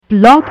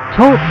Blog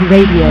Talk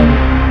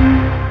Radio.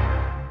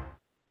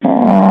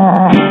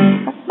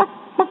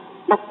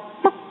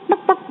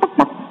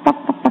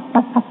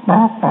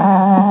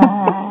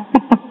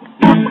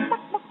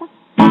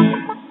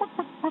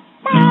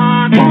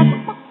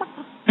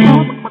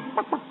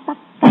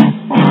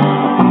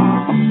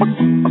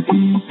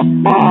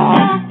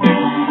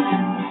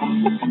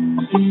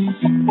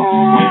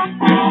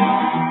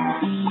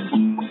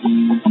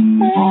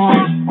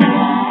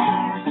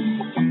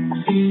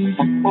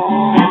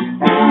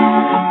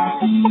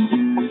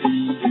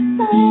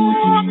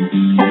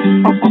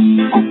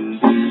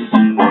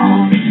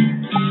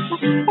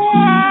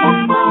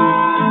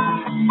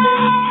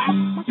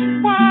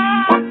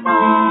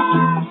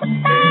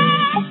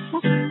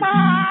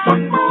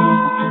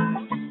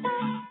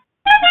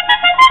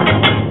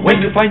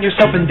 Find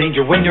yourself in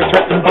danger when you're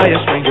threatened by a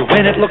stranger,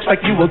 when it looks like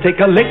you will take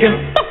a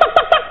licking.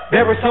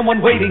 There is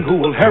someone waiting who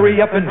will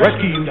hurry up and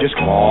rescue you. Just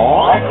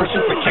call for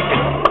Super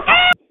Chicken.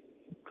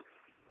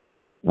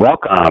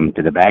 Welcome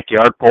to the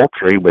Backyard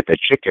Poultry with the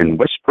Chicken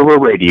Whisperer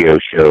radio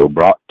show,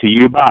 brought to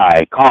you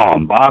by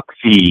Kalmbach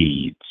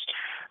Feeds.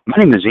 My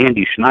name is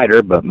Andy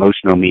Schneider, but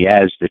most know me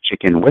as the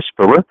Chicken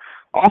Whisperer,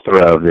 author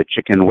of the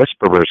Chicken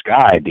Whisperer's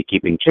Guide to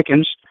Keeping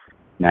Chickens,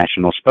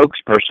 National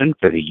Spokesperson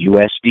for the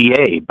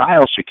USDA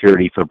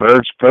Biosecurity for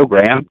Birds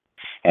program,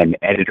 and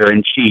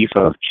editor-in-chief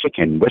of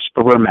Chicken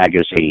Whisperer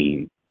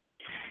magazine.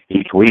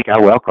 Each week I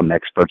welcome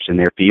experts in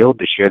their field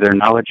to share their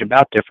knowledge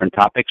about different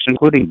topics,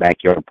 including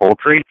backyard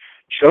poultry,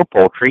 show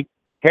poultry,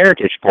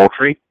 heritage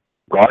poultry,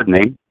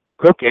 gardening,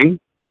 cooking,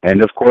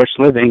 and of course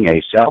living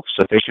a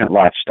self-sufficient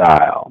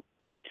lifestyle.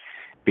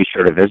 Be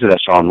sure to visit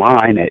us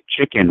online at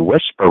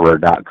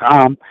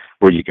chickenwhisperer.com,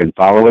 where you can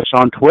follow us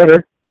on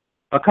Twitter,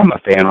 become a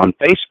fan on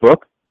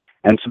Facebook,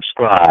 and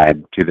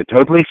subscribe to the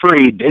totally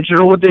free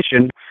digital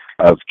edition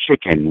of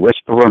Chicken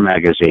Whisperer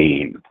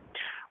magazine.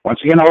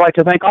 Once again, I'd like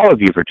to thank all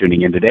of you for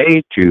tuning in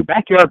today to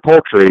Backyard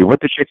Poultry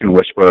with the Chicken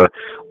Whisperer,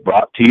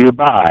 brought to you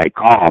by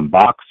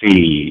Kalmbach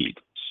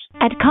Feeds.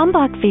 At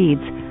Kalmbach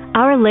Feeds,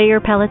 our layer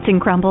pellets and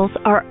crumbles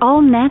are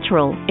all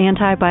natural,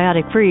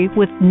 antibiotic-free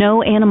with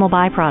no animal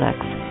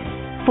byproducts.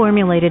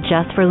 Formulated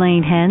just for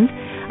laying hens,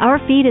 our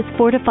feed is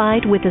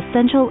fortified with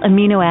essential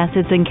amino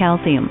acids and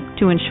calcium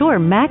to ensure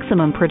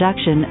maximum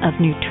production of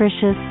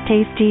nutritious,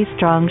 tasty,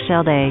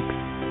 strong-shelled eggs.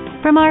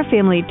 From our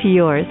family to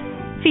yours,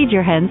 feed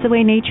your hens the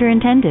way nature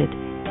intended.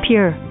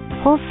 Pure,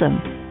 wholesome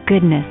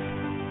goodness.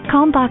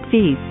 Kalmbach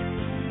Feeds.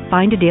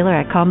 Find a dealer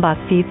at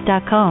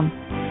kalmbachfeeds.com.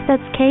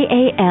 That's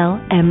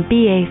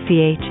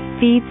KALMBACH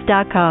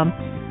feeds.com.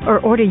 Or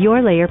order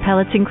your layer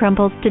pellets and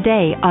crumbles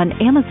today on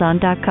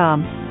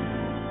Amazon.com.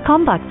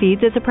 Kalmbach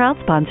Feeds is a proud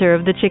sponsor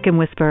of the Chicken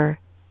Whisperer.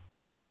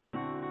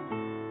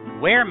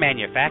 Ware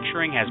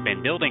Manufacturing has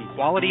been building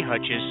quality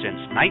hutches since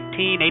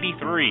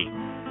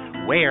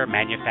 1983. Ware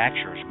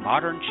manufactures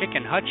modern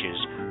chicken hutches,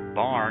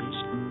 barns,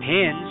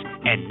 pens,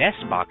 and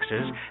nest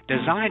boxes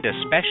designed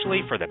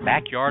especially for the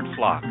backyard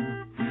flock.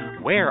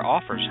 Ware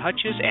offers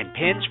hutches and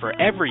pens for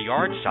every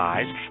yard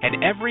size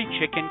and every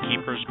chicken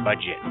keeper's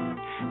budget.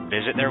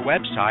 Visit their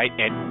website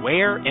at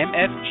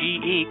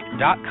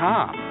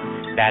waremfginc.com.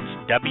 That's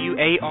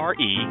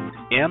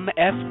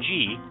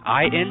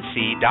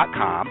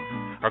WAREMFGINC.com,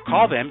 or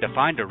call them to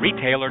find a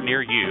retailer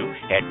near you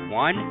at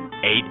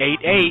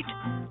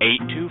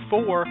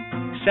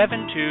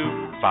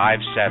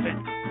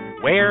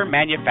 1-888-824-7257. Ware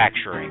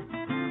Manufacturing.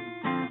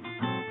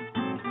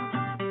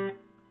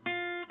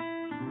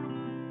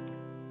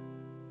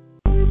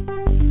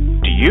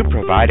 Do you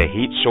provide a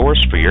heat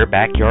source for your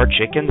backyard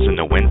chickens in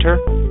the winter?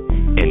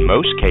 In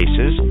most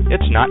cases,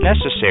 it's not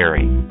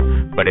necessary.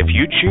 But if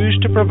you choose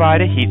to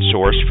provide a heat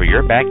source for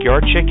your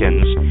backyard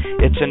chickens,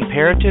 it's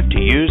imperative to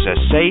use a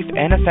safe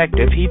and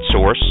effective heat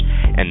source,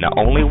 and the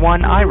only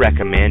one I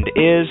recommend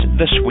is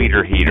the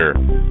Sweeter Heater.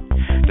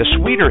 The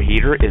Sweeter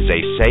Heater is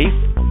a safe,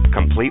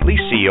 completely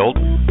sealed,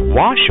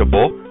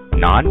 washable,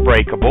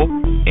 non-breakable,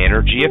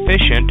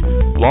 energy-efficient,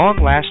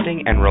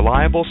 long-lasting, and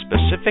reliable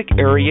specific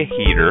area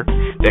heater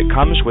that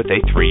comes with a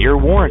 3-year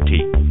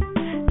warranty.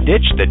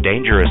 Ditch the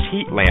dangerous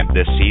heat lamp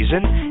this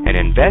season and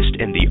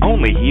invest in the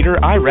only heater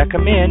I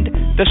recommend,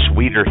 the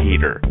Sweeter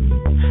Heater.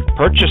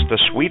 Purchase the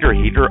Sweeter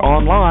Heater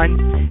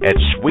online at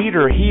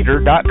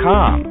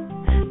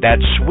sweeterheater.com.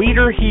 That's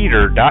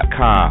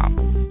sweeterheater.com.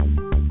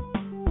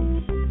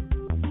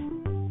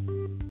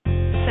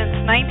 Since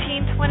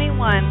 1921,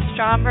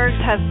 Stromberg's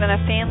has been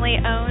a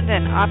family-owned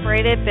and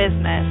operated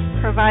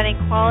business, providing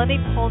quality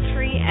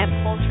poultry and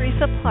poultry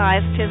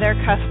supplies to their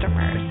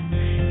customers.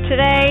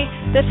 Today,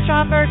 the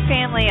Stromberg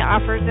family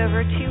offers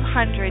over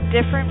 200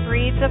 different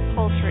breeds of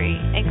poultry,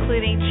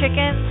 including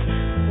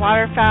chickens,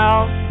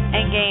 waterfowl,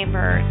 and game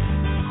birds.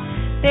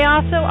 They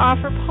also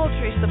offer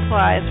poultry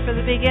supplies for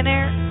the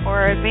beginner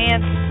or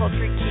advanced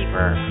poultry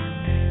keeper.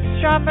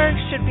 Stromberg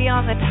should be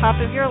on the top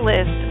of your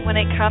list when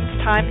it comes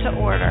time to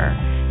order.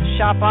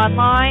 Shop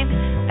online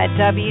at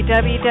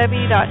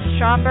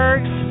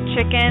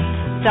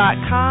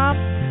www.strombergschickens.com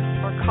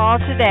or call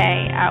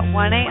today at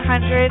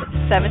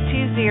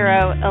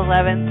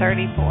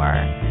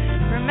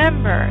 1-800-720-1134.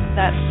 Remember,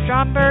 that's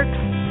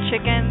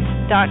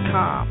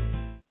strombergschickens.com.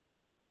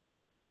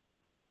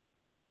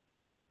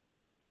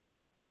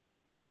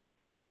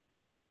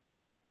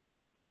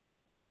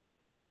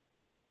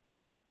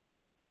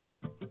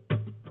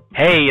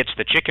 Hey, it's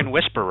the Chicken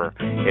Whisperer.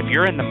 If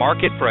you're in the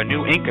market for a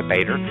new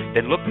incubator,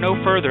 then look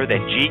no further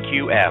than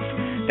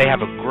GQF. They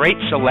have a great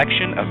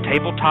selection of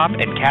tabletop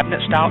and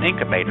cabinet-style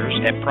incubators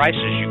at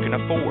prices you can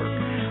afford.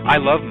 I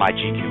love my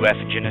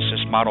GQF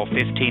Genesis Model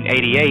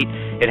 1588.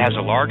 It has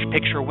a large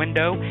picture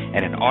window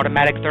and an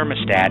automatic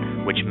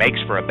thermostat, which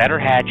makes for a better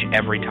hatch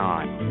every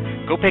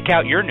time. Go pick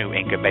out your new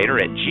incubator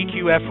at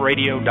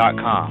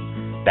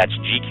gqfradio.com. That's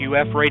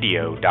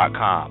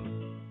gqfradio.com.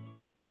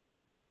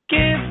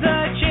 Give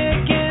the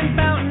chicken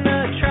fountain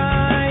a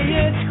try.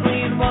 It's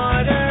clean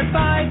water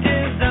by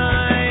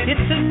design.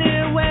 It's a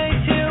new way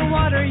to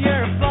water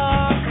your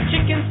flock.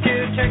 Chickens to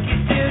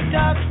turkeys to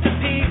ducks to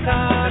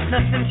peacocks.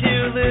 Nothing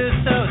to lose,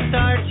 so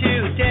start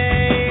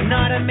today.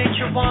 Not a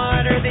nature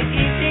water the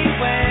easy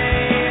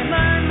way.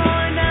 Learn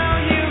more now,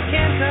 you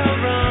can't go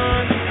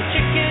wrong.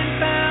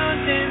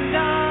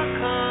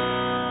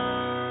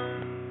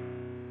 chickenfountain.com.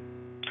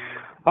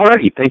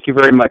 Alrighty, thank you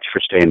very much for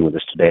staying with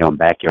us today on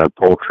Backyard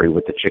Poultry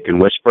with the Chicken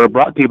Whisperer,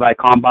 brought to you by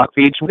Kalmbach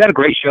Feeds. We've got a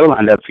great show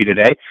lined up for you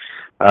today.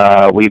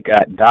 We've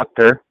got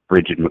Dr.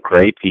 Brigid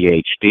McCrea,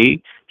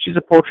 Ph.D. She's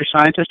a poultry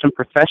scientist and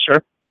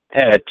professor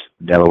at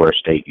Delaware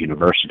State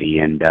University,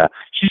 and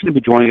she's going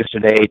to be joining us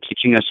today,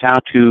 teaching us how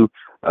to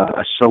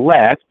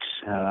select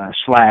 /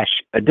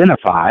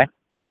 identify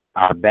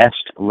our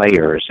best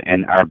layers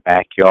in our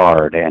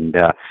backyard, and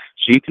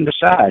so you can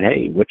decide,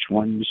 hey, which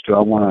ones do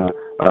I want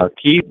to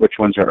keep, which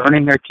ones are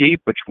earning their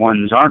keep, which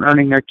ones aren't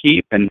earning their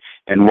keep, and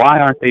why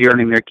aren't they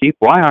earning their keep,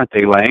 why aren't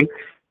they laying?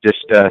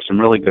 Just some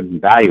really good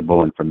and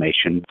valuable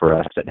information for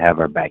us that have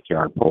our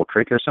backyard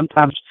poultry, because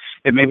sometimes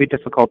it may be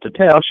difficult to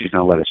tell. She's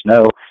going to let us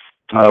know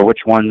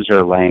which ones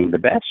are laying the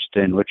best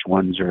and which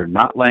ones are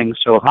not laying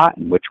so hot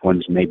and which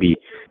ones maybe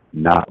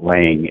not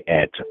laying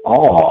at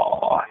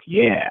all.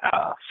 Yeah,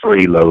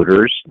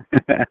 freeloaders.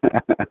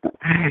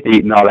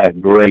 Eating all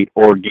that great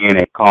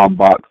organic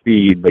Kalmbach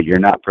feed, but you're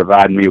not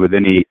providing me with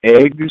any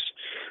eggs.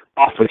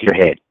 Off with your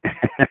head.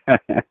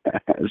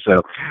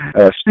 So,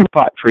 stew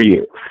pot for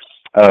you.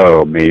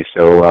 Oh, me.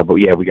 So, but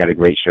yeah, we got a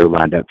great show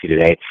lined up for you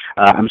today.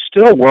 I'm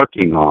still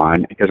working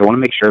on, because I want to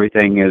make sure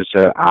everything is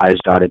I's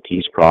dotted,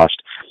 T's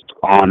crossed,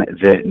 on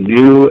the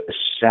new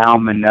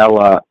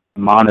salmonella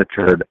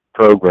monitored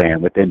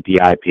program with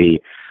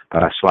NPIP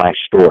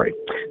 /story.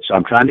 So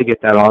I'm trying to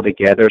get that all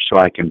together so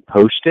I can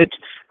post it.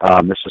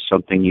 This is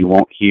something you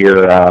won't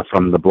hear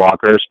from the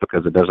bloggers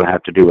because it doesn't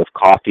have to do with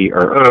coffee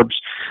or herbs,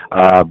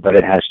 but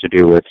it has to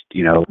do with,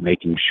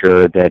 making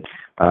sure that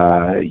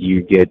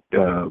you get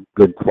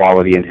good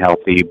quality and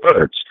healthy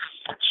birds.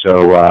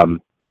 So I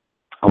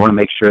want to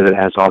make sure that it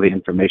has all the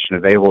information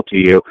available to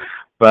you.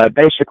 But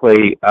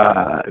basically,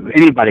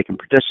 anybody can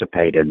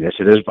participate in this.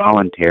 It is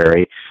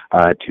voluntary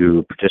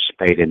to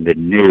participate in the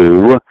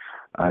new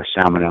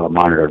salmonella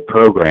monitored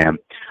program,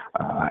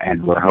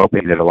 and we're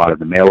hoping that a lot of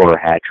the mail-order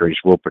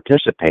hatcheries will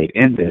participate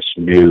in this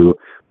new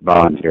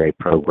voluntary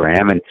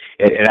program. And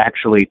it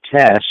actually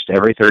tests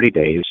every 30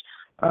 days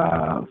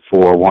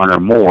for one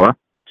or more,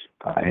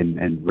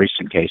 in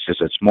recent cases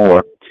it's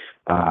more,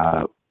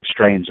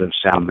 strains of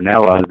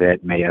salmonella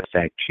that may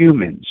affect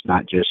humans,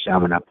 not just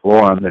Salmonella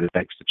pylori that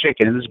affects the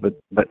chickens, but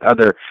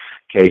other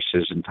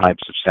cases and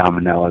types of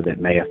salmonella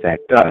that may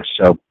affect us.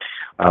 So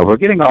we're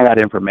getting all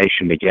that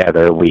information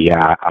together.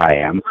 I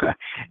am,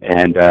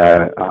 and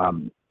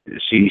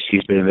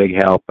CDC's been a big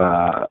help,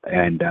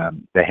 and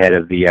the head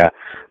of the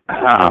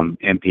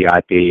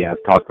NPIP,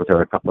 I've talked with her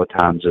a couple of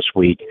times this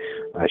week.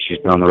 She's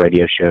been on the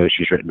radio show.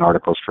 She's written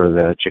articles for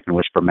the Chicken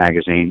Whisperer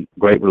magazine.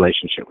 Great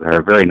relationship with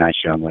her. Very nice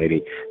young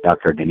lady,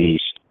 Dr. Denise.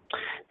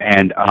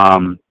 And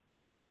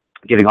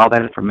getting all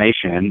that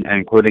information,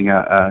 including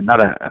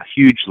not a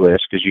huge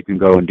list, because you can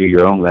go and do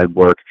your own lead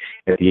work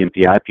at the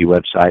NPIP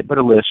website, but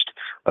a list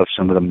of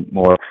some of the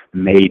more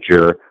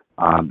major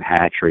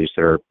hatcheries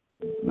that are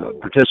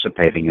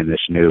participating in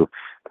this new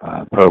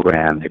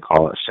program. They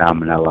call it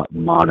Salmonella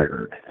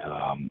Monitored,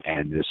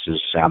 and this is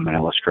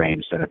salmonella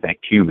strains that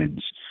affect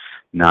humans,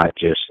 not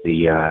just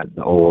the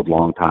old,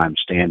 long-time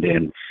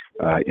stand-in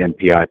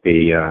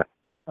NPIP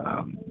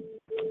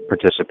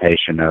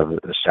participation of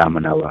the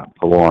Salmonella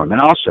pylori. And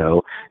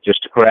also,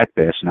 just to correct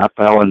this, and I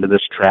fell into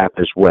this trap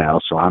as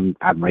well, so I'm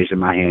raising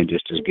my hand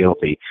just as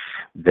guilty,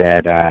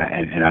 that,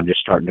 and I'm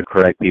just starting to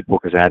correct people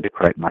because I had to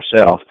correct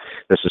myself.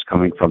 This is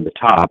coming from the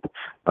top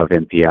of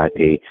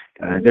NPIP.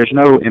 There's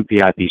no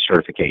NPIP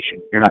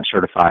certification. You're not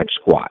certified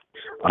squat.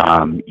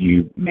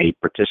 You may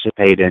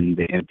participate in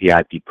the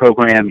NPIP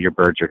program. Your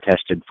birds are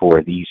tested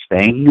for these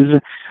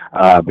things,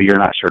 but you're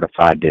not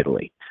certified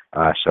diddly.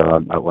 So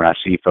when I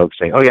see folks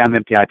say, oh, yeah, I'm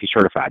NPIP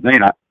certified. No,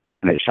 you're not.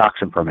 And it shocks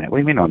them for a minute. What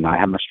do you mean I'm not? I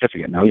have my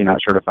certificate. No, you're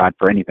not certified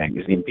for anything.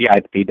 Because the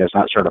PIP does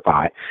not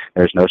certify.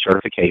 There's no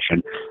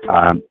certification.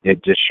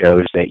 It just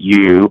shows that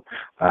you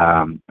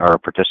are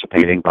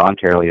participating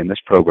voluntarily in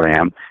this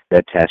program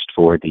that tests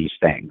for these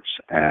things,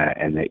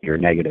 and that you're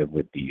negative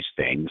with these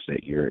things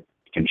that you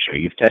can show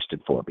you've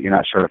tested for, but you're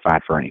not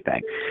certified for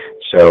anything.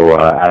 So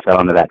I fell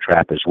into that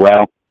trap as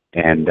well,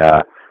 and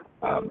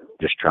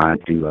just trying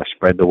to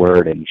spread the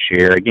word and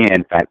share,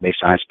 again, fact-based,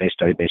 science-based,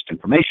 study-based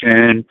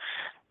information,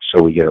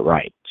 so we get it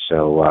right.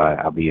 So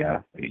I'll be,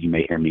 you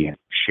may hear me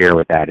share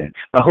with that,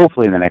 but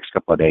hopefully in the next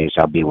couple of days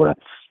I'll be able to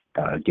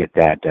get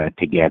that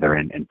together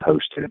and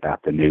post it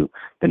about the new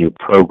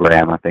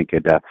program. I think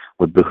it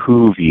would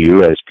behoove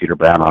you, as Peter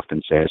Brown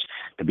often says,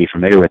 to be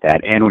familiar with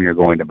that. And when you're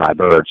going to buy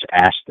birds,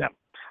 ask them,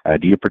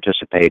 do you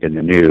participate in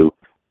the new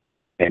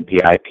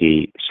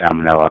NPIP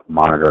Salmonella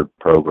Monitored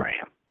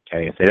Program?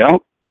 Okay, if they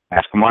don't,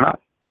 ask them why not.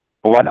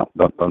 Well, why not?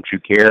 Don't you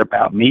care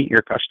about me,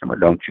 your customer?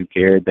 Don't you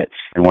care that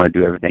and want to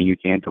do everything you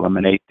can to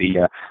eliminate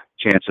the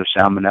chance of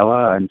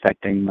salmonella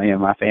infecting me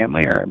and my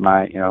family or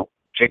my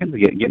chickens,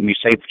 getting me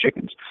safe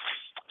chickens?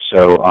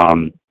 So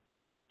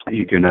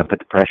you can put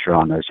the pressure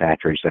on those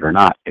hatcheries that are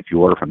not, if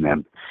you order from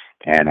them,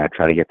 and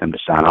try to get them to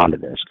sign on to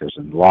this, because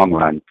in the long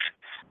run,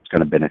 it's going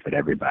to benefit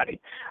everybody.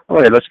 All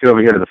right, let's go over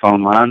here to the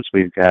phone lines.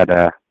 We've got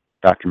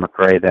Dr.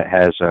 McCrea that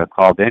has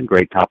called in.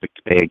 Great topic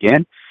today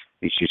again.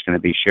 She's going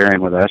to be sharing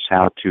with us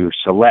how to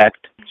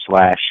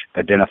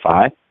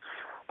select/identify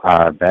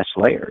our best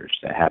layers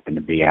that happen to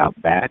be out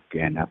back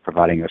and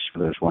providing us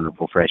with those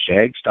wonderful fresh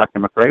eggs. Dr.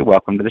 McCrea,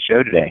 welcome to the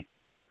show today.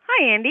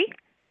 Hi, Andy.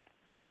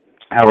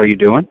 How are you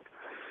doing?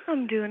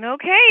 I'm doing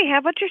okay. How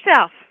about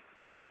yourself?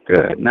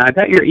 Good. Now, I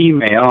got your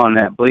email, and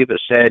I believe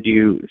it said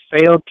you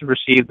failed to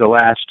receive the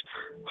last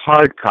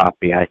hard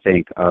copy, I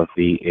think, of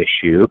the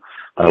issue,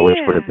 which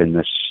would have been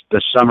the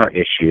summer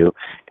issue,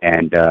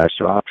 and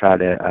so I'll try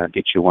to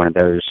get you one of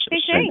those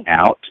sent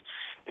out.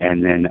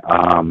 And then,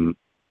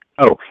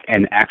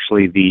 and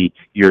actually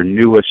your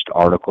newest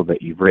article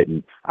that you've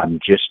written, I'm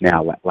just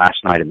now,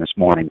 last night and this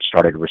morning,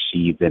 started to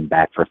receive them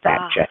back for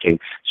fact checking,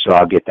 so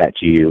I'll get that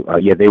to you.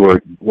 They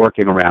were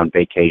working around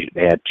vacation.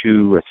 They had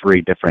 2 or 3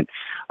 different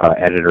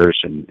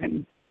editors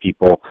and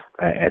people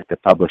at the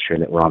publisher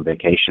that were on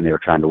vacation. They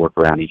were trying to work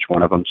around each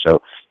one of them, so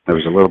there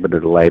was a little bit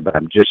of delay, but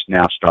I'm just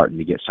now starting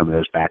to get some of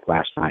those back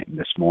last night and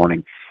this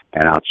morning,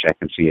 and I'll check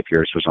and see if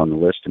yours was on the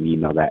list and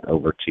email that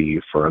over to you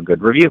for a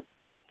good review.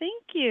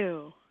 Thank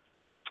you.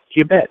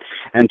 You bet.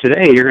 And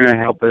today you're going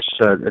to help us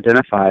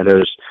identify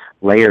those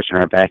layers in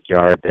our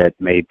backyard that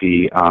may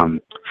be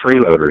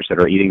freeloaders that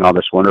are eating all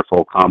this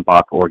wonderful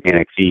Kalmbach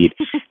organic feed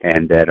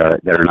and that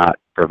are not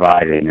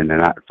providing and they're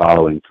not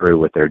following through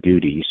with their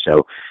duties.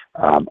 So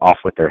off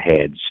with their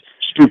heads.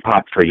 Stew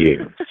pot for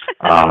you.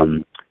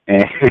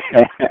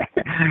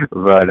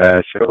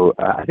 So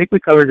I think we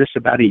covered this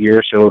about a year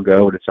or so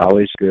ago, but it's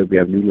always good. We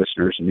have new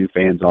listeners and new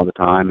fans all the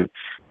time, and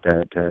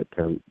to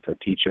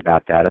teach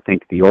about that. I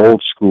think the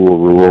old school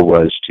rule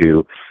was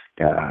to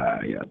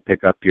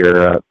pick up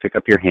your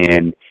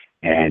hand,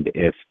 and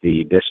if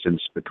the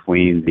distance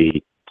between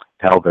the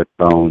pelvic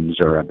bones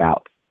are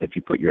about, if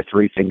you put your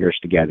 3 fingers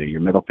together, your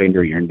middle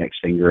finger, your index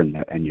finger,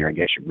 and your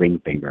ring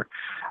finger,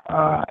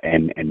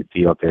 and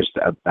feel if there's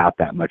about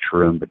that much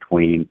room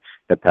between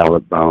the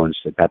pelvic bones,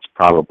 that's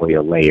probably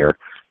a layer.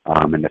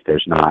 And if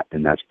there's not,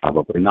 then that's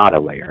probably not a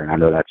layer. And I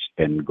know that's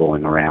been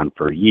going around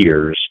for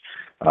years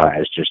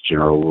as just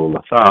general rule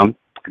of thumb,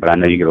 but I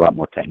know you get a lot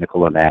more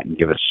technical on that and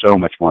give us so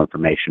much more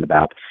information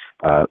about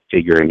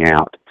figuring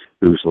out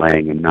who's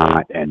laying and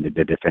not, and the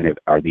definitive,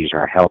 are these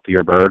our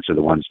healthier birds or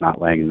the ones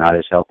not laying and not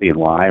as healthy, and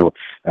why? It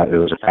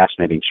was a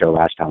fascinating show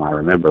last time, I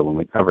remember, when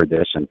we covered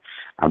this, and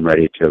I'm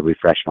ready to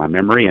refresh my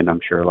memory, and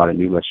I'm sure a lot of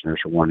new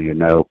listeners are wanting to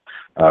know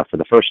for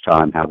the first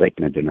time how they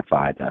can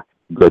identify the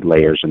good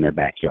layers in their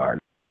backyard.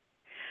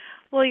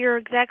 Well, you're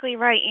exactly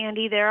right,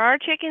 Andy. There are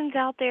chickens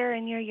out there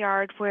in your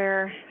yard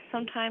where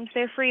sometimes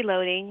they're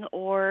freeloading,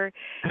 or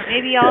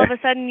maybe all of a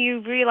sudden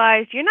you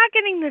realize you're not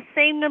getting the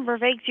same number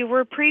of eggs you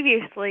were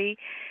previously,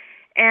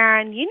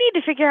 and you need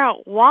to figure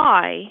out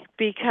why,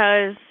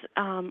 because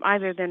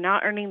either they're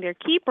not earning their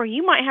keep or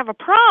you might have a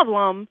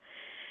problem,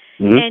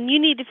 and you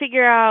need to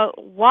figure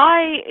out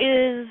why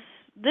is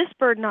this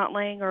bird not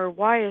laying or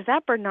why is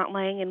that bird not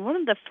laying. And one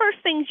of the first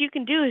things you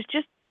can do is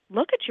just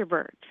look at your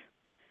birds.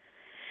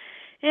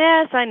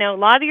 Yes, I know. A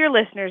lot of your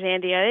listeners,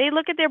 Andy, they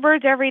look at their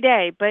birds every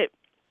day, but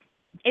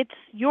it's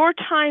your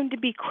time to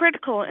be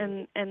critical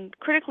and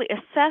critically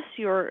assess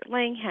your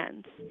laying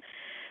hens.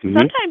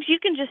 Sometimes you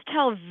can just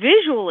tell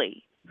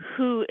visually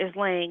who is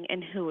laying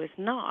and who is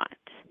not.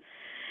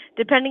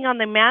 Depending on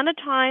the amount of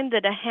time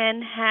that a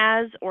hen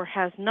has or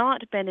has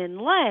not been in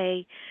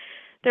lay,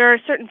 there are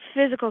certain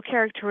physical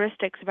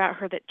characteristics about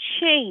her that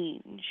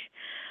change.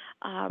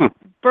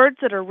 Birds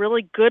that are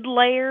really good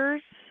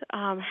layers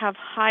have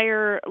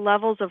higher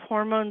levels of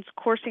hormones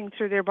coursing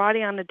through their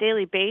body on a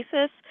daily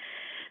basis.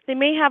 They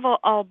may have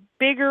a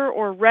bigger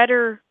or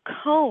redder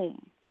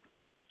comb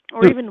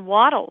or even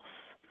wattles.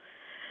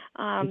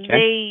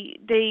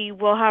 They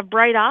will have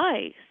bright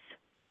eyes.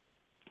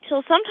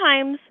 So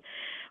sometimes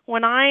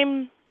when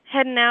I'm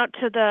heading out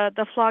to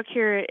the flock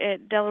here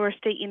at Delaware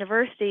State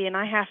University and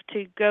I have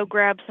to go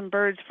grab some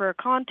birds for a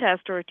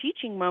contest or a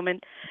teaching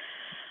moment,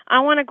 I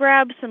want to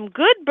grab some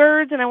good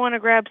birds and I want to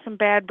grab some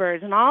bad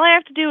birds. And all I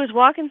have to do is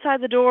walk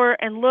inside the door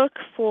and look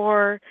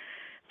for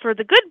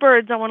the good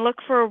birds. I want to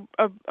look for,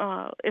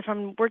 if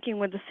I'm working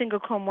with the single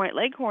comb white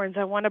leghorns,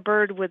 I want a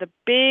bird with a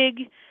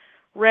big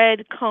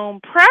red comb,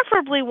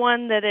 preferably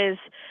one that is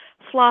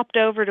flopped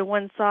over to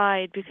one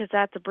side because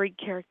that's a breed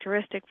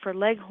characteristic for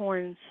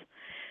leghorns.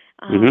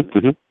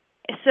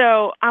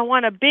 So I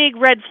want a big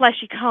red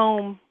fleshy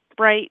comb,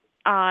 bright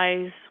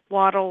eyes,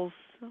 wattles,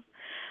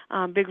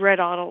 big red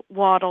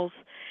wattles.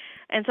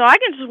 And so I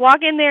can just walk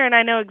in there and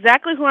I know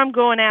exactly who I'm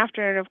going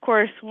after. And of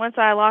course, once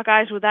I lock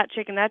eyes with that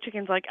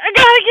chicken's like, I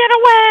gotta get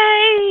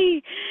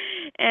away!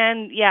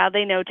 And yeah,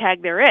 they know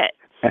tag, they're it.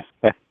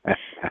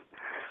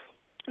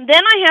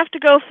 Then I have to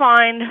go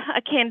find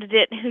a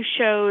candidate who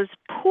shows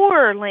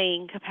poor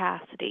laying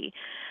capacity.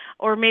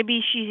 Or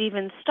maybe she's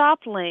even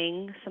stopped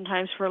laying,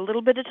 sometimes for a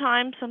little bit of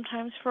time,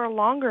 sometimes for a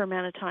longer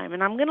amount of time.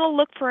 And I'm going to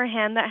look for a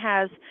hen that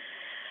has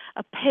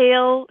a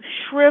pale,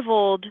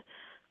 shriveled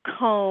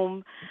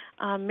comb,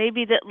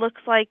 maybe that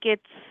looks like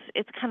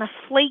it's kind of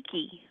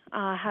flaky,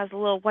 has a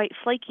little white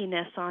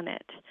flakiness on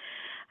it.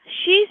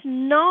 She's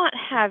not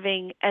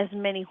having as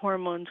many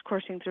hormones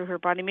coursing through her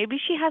body. Maybe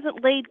she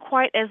hasn't laid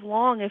quite as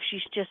long if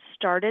she's just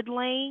started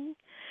laying.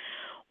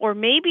 Or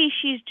maybe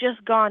she's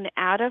just gone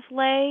out of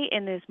lay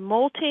and is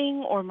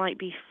molting or might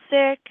be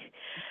sick.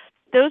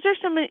 Those are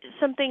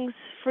some things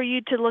for you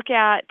to look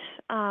at.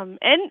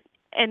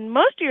 And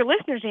most of your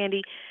listeners,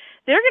 Andy,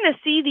 they're going to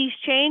see these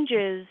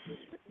changes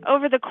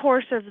over the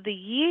course of the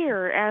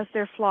year as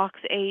their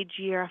flocks age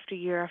year after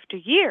year after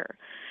year.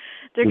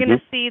 They're going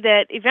to see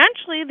that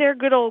eventually their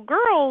good old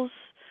girls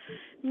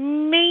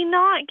may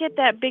not get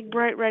that big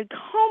bright red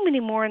comb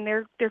anymore, and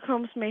their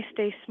combs may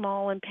stay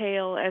small and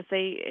pale as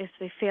they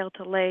fail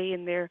to lay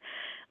in their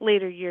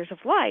later years of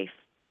life.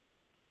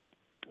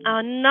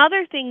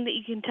 Another thing that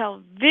you can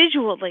tell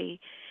visually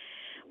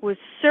with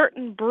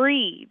certain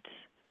breeds,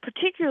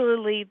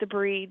 particularly the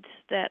breeds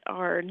that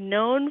are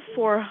known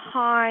for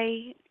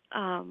high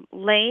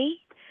lay,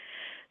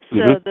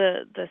 so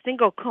the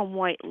single comb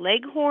white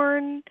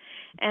leghorn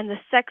and the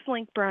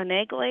sex-linked brown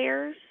egg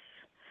layers,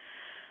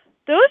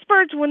 those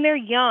birds, when they're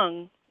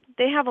young,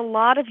 they have a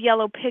lot of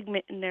yellow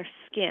pigment in their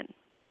skin.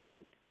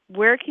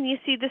 Where can you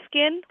see the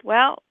skin?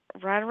 Well,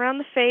 right around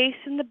the face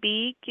and the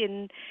beak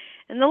and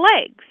the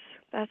legs.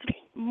 That's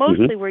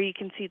mostly where you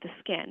can see the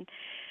skin.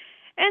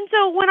 And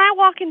so when I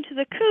walk into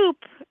the coop,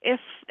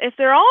 if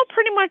they're all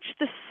pretty much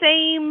the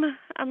same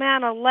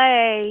amount of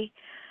lay,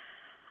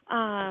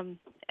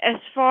 as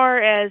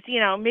far as,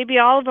 maybe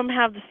all of them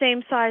have the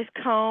same size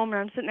comb,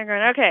 and I'm sitting there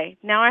going, okay,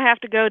 now I have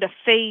to go to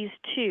phase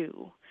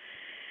 2.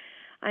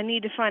 I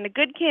need to find a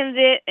good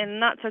candidate and a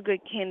not so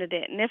good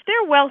candidate. And if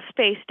they're well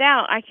spaced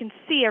out, I can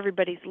see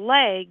everybody's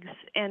legs.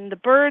 And the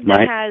bird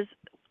that has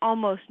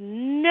almost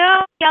no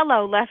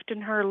yellow left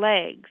in her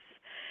legs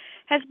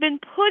has been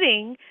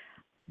putting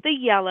the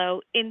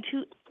yellow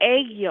into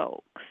egg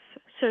yolks.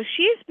 So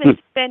she's been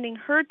spending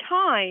her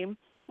time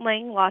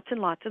laying lots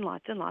and lots and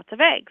lots and lots of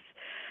eggs.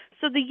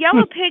 So the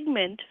yellow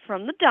pigment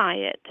from the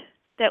diet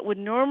that would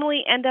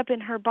normally end up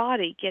in her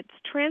body gets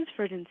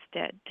transferred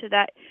instead to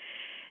that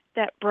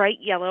bright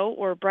yellow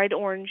or bright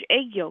orange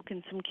egg yolk.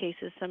 In some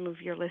cases, some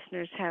of your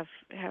listeners have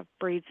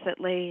breeds that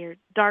lay or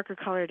darker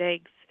colored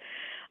eggs,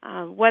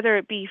 whether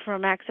it be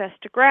from access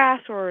to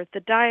grass or the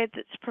diet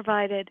that's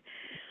provided.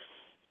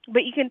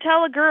 But you can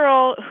tell a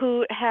girl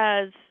who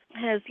has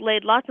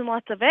laid lots and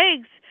lots of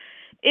eggs,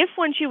 if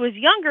when she was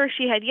younger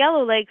she had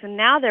yellow legs and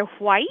now they're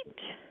white,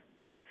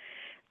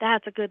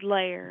 that's a good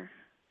layer.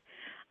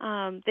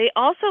 They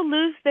also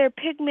lose their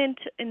pigment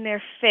in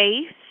their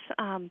face,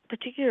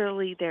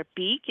 particularly their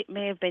beak. It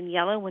may have been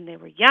yellow when they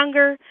were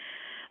younger,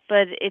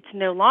 but it's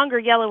no longer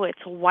yellow,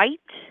 it's white.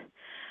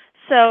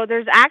 So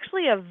there's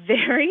actually a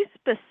very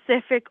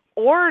specific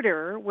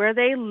order where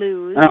they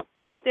lose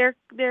their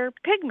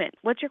pigment.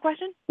 What's your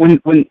question? When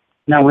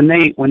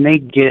they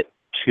get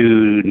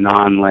to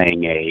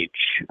non-laying age,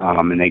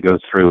 and they go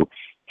through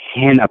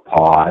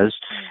henopause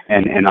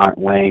and aren't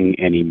laying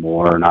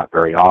anymore, not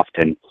very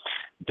often,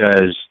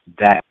 does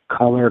that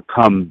color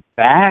come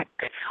back,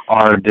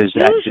 or does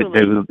that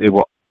it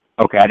will?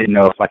 Okay, I didn't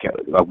know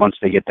if once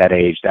they get that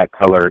age, that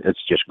color it's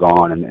just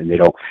gone, and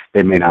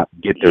they may not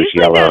get those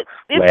usually yellow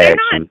if legs.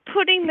 They're not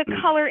putting the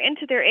color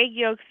into their egg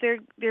yolks,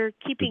 they're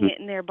keeping it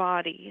in their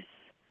bodies.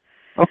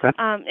 Okay.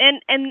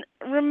 And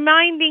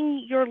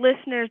reminding your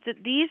listeners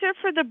that these are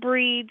for the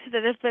breeds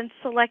that have been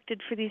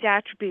selected for these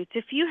attributes.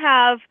 If you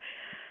have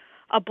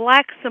a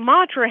black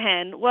Sumatra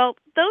hen, well,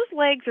 those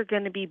legs are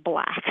going to be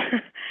black.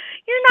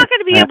 You're not going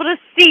to be able to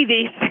see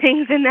these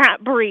things in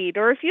that breed.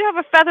 Or if you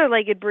have a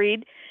feather-legged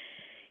breed,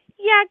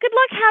 good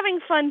luck having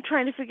fun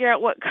trying to figure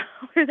out what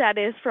color that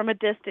is from a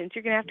distance.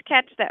 You're going to have to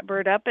catch that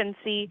bird up and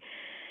see,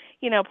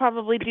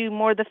 probably do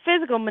more of the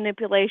physical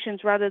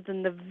manipulations rather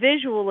than the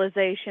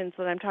visualizations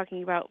that I'm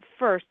talking about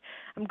first.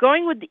 I'm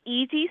going with the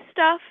easy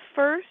stuff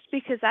first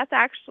because that's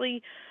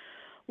actually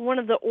one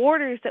of the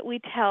orders that we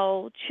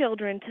tell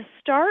children to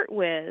start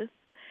with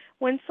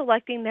when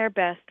selecting their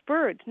best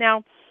birds.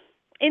 Now,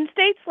 in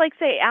states like,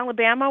 say,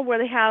 Alabama, where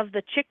they have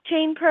the chick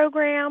chain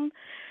program,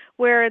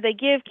 where they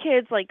give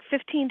kids like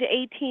 15 to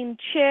 18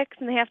 chicks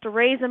and they have to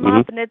raise them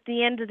up, and at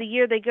the end of the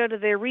year they go to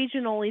their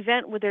regional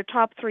event with their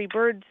top 3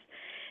 birds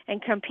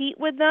and compete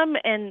with them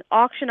and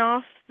auction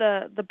off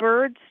the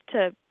birds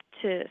to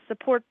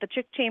support the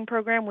chick chain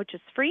program, which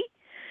is free.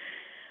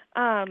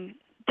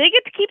 They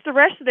get to keep the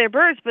rest of their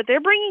birds, but they're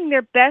bringing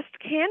their best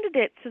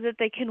candidates so that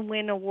they can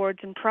win awards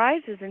and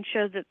prizes and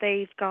show that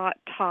they've got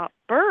top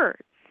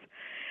birds.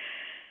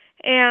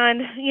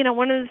 And,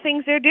 one of the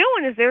things they're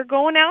doing is they're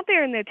going out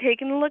there and they're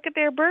taking a look at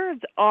their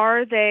birds.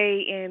 Are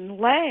they in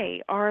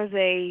lay? Are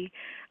they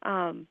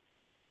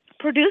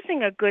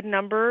producing a good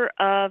number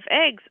of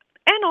eggs?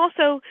 And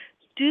also,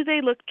 do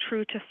they look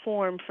true to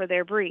form for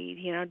their breed?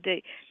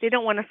 They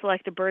don't want to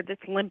select a bird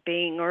that's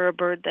limping or a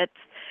bird that's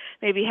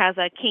maybe has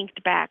a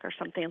kinked back or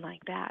something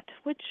like that,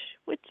 which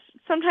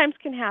sometimes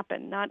can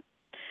happen. Not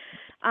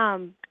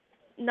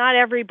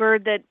every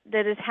bird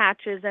that is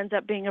hatches ends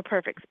up being a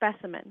perfect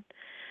specimen.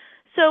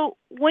 So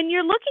when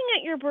you're looking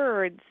at your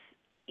birds,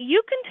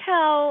 you can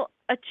tell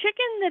a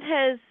chicken that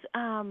has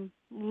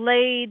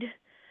laid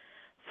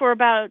for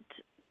about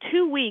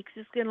 2 weeks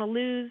is going to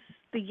lose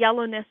the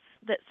yellowness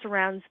that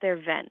surrounds their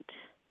vent.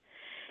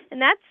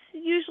 And that's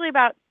usually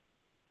about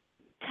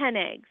 10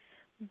 eggs.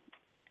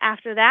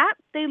 After that,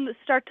 they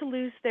start to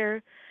lose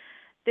their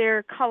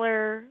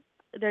color,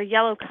 their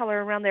yellow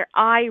color around their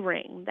eye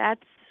ring.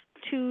 That's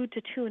 2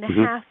 to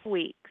 2.5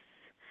 weeks.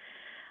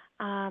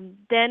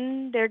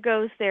 Then there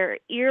goes their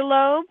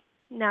earlobe.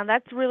 Now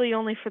that's really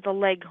only for the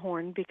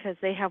leghorn because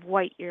they have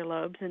white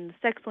earlobes, and the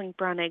sex-linked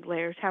brown egg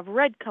layers have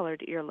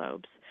red-colored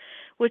earlobes,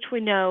 which we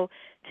know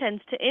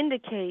tends to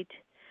indicate,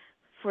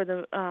 for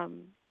the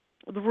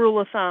rule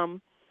of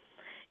thumb,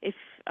 if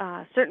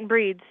certain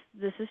breeds,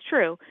 this is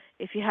true.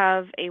 If you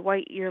have a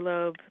white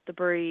earlobe, the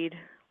breed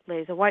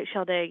lays a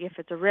white-shelled egg. If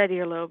it's a red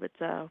earlobe,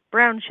 it's a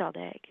brown-shelled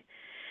egg.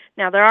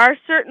 Now, there are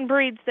certain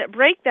breeds that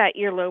break that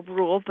earlobe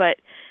rule, but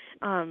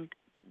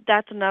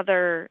that's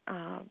another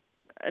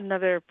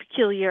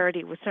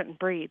peculiarity with certain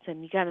breeds,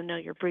 and you got to know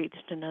your breeds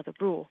to know the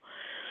rule.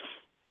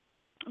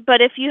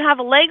 But if you have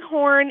a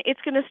leghorn,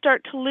 it's going to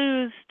start to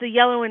lose the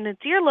yellow in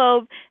its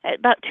earlobe at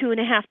about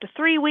 2.5 to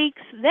 3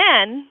 weeks.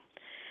 Then,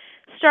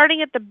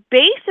 starting at the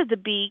base of the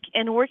beak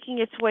and working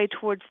its way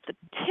towards the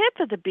tip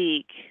of the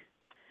beak,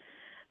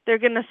 they're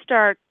going to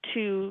start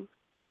to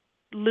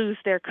lose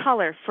their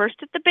color. First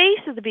at the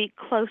base of the beak,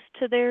 close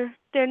to their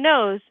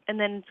nose,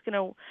 and then it's going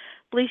to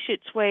bleach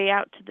its way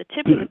out to the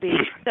tip of the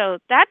beak. So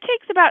that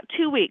takes about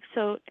 2 weeks.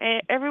 So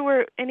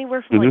anywhere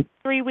from like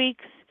 3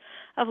 weeks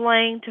of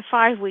laying to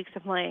 5 weeks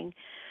of laying.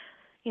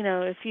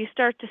 If you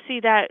start to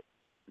see that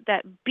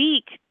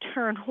beak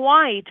turn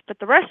white, but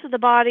the rest of the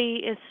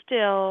body is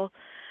still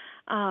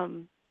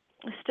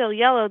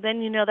yellow,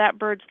 then that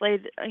bird's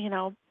laid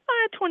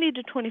 20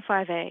 to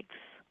 25 eggs.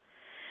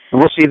 And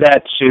we'll see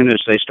that as soon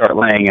as they start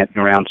laying at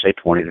around, say,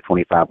 20 to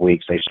 25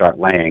 weeks. They start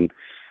laying,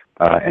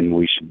 and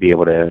we should be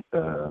able to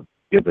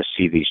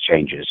see these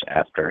changes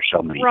after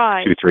so many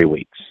 2-3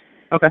 weeks.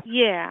 Okay.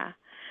 Yeah.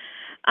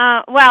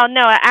 Well,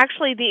 no,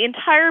 actually, the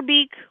entire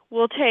beak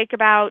will take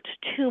about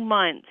 2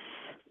 months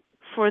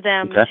for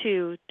them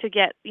to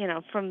get,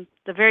 from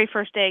the very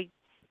first egg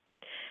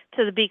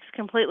to the beak's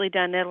completely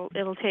done.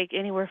 It'll take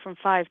anywhere from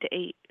 5 to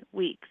 8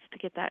 weeks to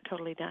get that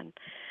totally done.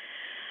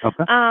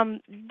 Okay.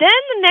 Then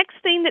the next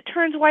thing that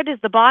turns white is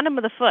the bottom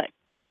of the foot.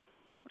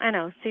 I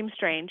know, seems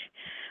strange,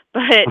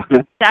 but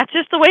that's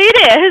just the way it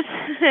is,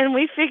 and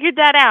we figured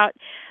that out.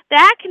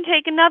 That can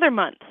take another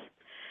month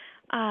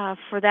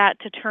for that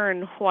to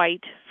turn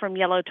white, from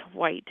yellow to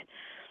white.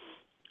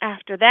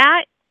 After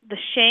that, the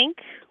shank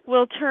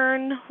will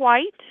turn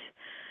white,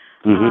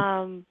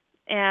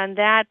 and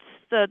that's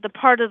the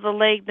part of the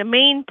leg, the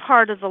main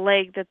part of the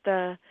leg that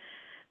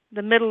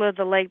the middle of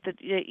the leg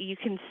that you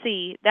can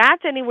see.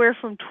 That's anywhere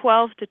from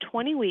 12 to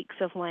 20 weeks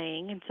of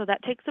laying, and so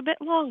that takes a bit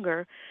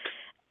longer.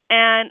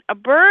 And a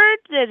bird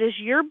that is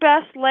your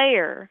best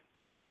layer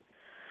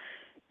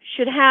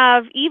should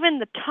have even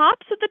the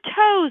tops of the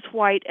toes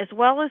white, as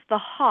well as the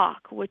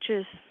hock, which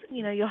is,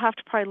 you'll have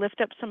to probably lift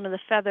up some of the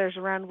feathers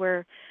around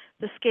where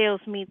the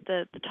scales meet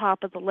the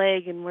top of the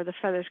leg and where the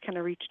feathers kind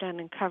of reach down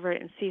and cover it,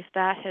 and see if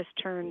that has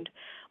turned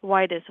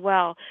white as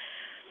well.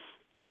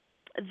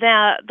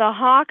 The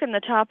hock and the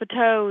top of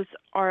toes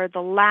are the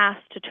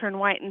last to turn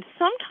white, and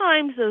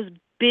sometimes those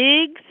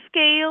big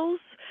scales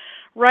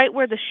right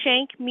where the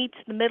shank meets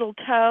the middle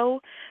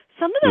toe,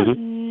 some of those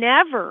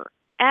never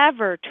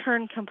ever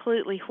turn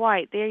completely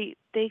white. They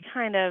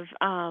kind of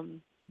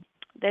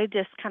they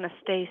just kind of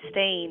stay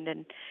stained,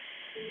 and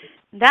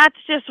that's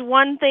just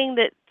one thing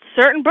that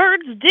certain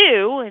birds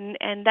do,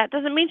 and that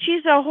doesn't mean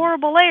she's a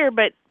horrible layer,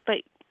 but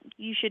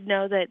you should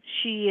know that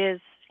she is,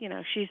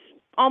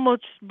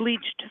 almost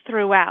bleached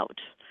throughout.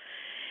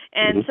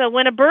 And so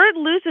when a bird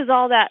loses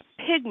all that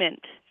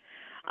pigment,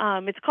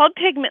 it's called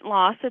pigment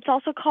loss. It's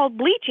also called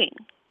bleaching.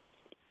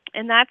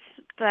 And that's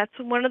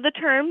one of the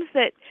terms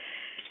that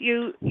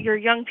your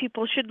young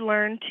people should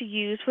learn to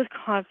use with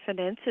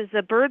confidence. Is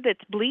a bird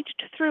that's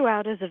bleached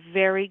throughout is a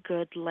very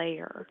good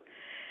layer.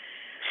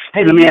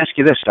 Hey, let me ask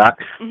you this, Doc.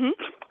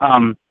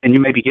 Mm-hmm. And you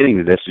may be getting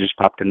to this. It just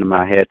popped into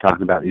my head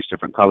talking about these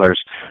different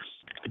colors.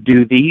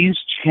 Do these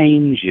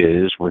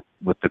changes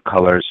with the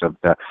colors of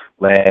the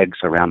legs,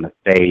 around the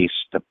face,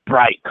 the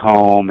bright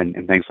comb,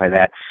 and things like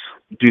that,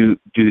 do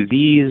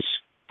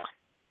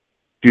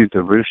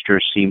the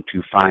roosters seem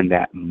to find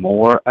that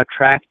more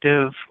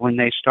attractive when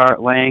they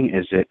start laying?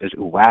 Is it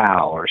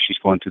wow, or she's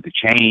going through the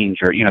change,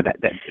 or that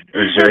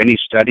is there any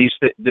studies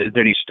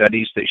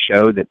that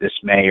show that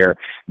this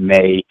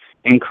may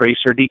increase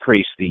or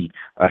decrease the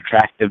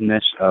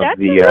attractiveness of That's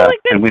the a really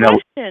good and we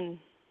question.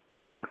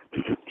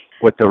 know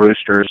with the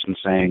roosters and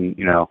saying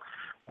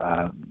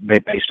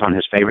based on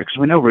his favorite, because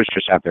we know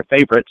roosters have their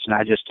favorites, and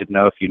I just didn't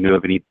know if you knew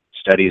of any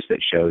studies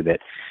that show that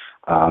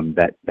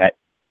that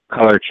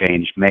color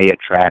change may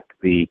attract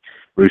the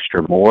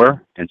rooster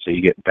more, and so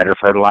you get better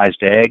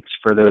fertilized eggs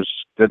for those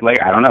good layers.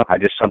 I don't know. I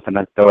just something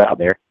to throw out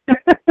there.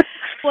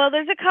 Well,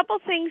 there's a couple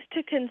things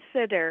to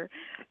consider.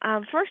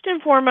 First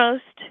and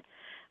foremost,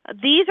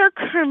 these are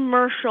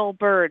commercial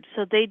birds,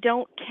 so they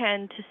don't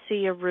tend to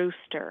see a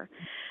rooster.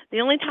 The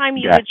only time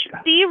you would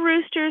see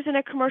roosters in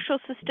a commercial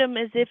system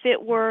is if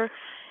it were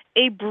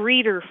a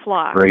breeder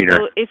flock.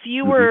 So if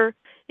you were,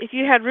 if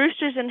you had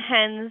roosters and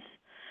hens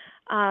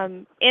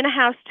in a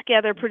house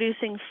together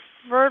producing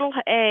fertile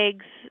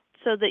eggs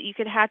so that you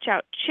could hatch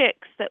out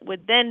chicks that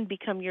would then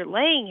become your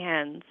laying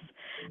hens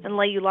and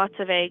lay you lots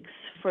of eggs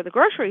for the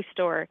grocery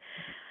store,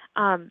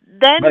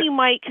 then you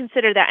might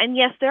consider that. And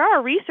yes, there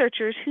are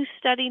researchers who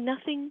study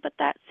nothing but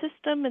that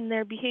system and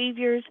their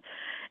behaviors.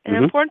 And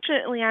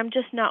unfortunately, I'm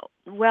just not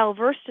well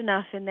versed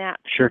enough in that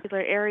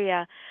particular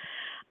area.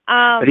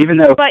 But even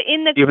though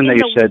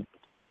you said,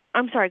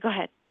 I'm sorry, go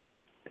ahead.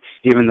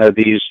 Even though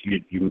these,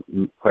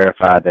 you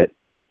clarify that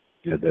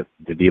the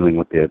dealing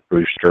with the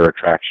rooster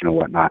attraction or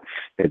whatnot,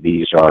 that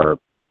these are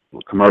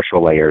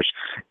commercial layers.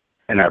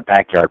 In our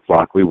backyard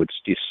flock, we would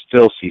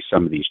still see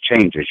some of these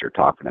changes you're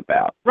talking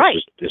about. Right.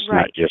 It's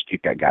not just you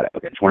got it.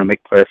 Okay, just want to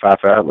clarify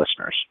for our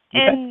listeners.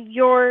 And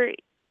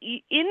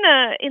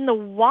in the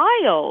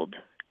wild,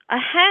 a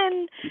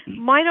hen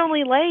might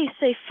only lay,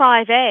 say,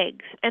 5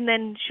 eggs, and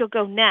then she'll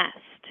go nest.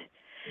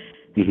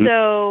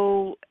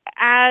 So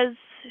as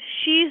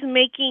she's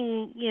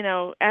making,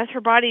 as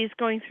her body is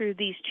going through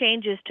these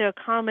changes to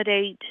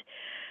accommodate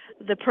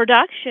the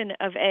production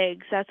of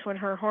eggs, that's when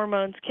her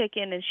hormones kick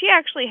in. And she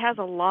actually has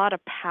a lot of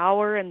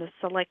power in the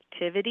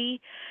selectivity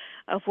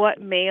of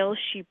what males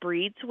she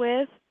breeds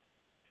with.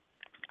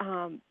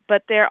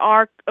 But there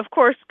are, of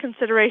course,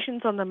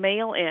 considerations on the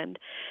male end.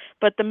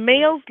 But the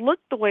males look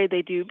the way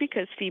they do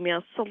because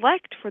females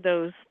select for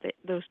those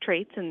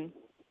traits and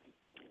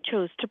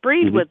chose to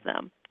breed with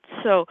them.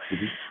 So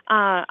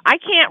I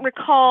can't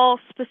recall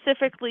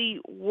specifically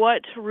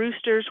what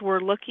roosters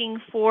were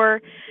looking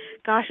for.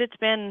 Gosh, it's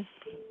been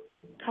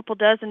a couple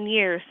dozen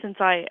years since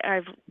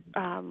I've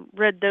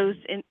read those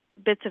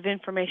bits of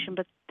information,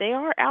 but they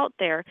are out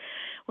there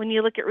when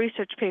you look at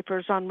research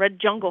papers on red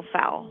jungle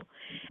fowl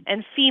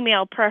and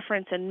female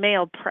preference and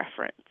male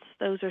preference.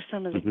 Those are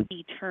some of the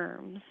key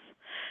terms.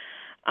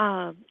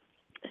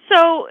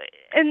 So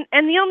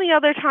the only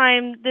other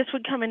time this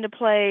would come into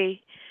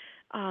play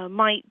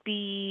might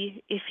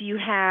be if you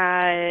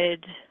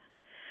had,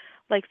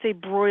 like, say,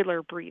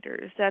 broiler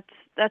breeders.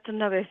 That's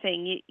another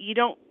thing. You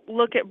don't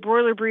look at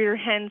broiler breeder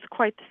hens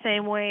quite the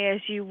same way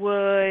as you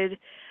would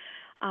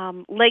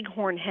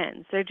leghorn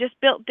hens. They're just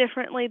built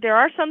differently. There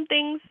are some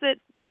things that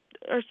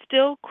are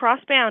still cross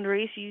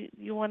boundaries.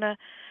 You want a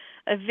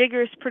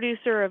vigorous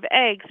producer of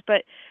eggs,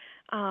 but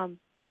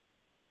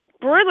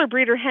broiler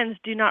breeder hens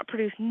do not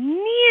produce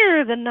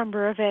near the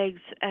number of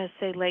eggs as,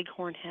 say,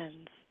 leghorn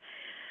hens.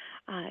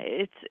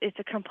 It's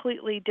a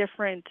completely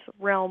different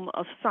realm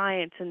of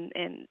science,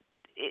 and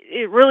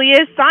it really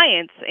is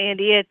science,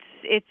 Andy.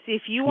 It's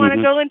if you want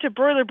to go into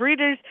broiler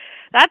breeders,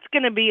 that's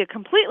going to be a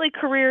completely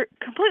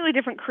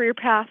different career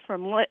path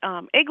from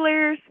egg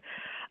layers,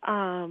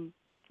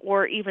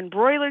 or even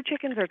broiler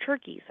chickens or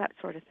turkeys, that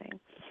sort of thing.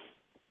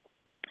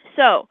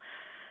 So,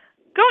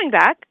 going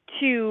back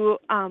to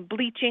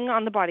bleaching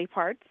on the body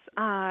parts,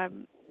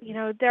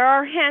 there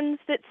are hens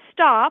that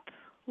stop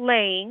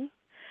laying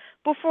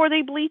before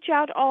they bleach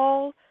out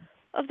all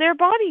of their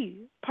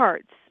body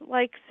parts.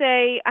 Like,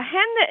 say, a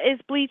hen that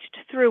is bleached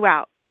through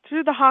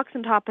the hocks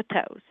and top of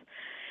toes.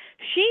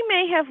 She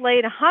may have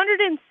laid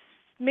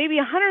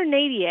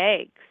 180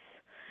 eggs,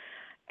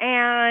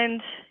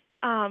 and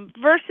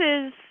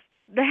versus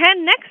the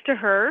hen next to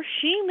her,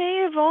 she may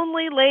have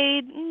only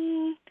laid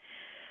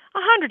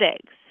 100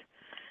 eggs.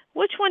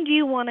 Which one do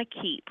you want to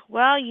keep?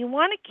 Well, you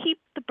want to keep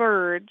the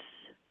birds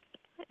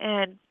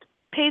and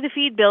pay the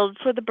feed bill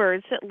for the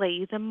birds that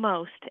lay the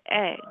most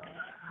eggs.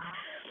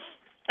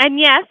 And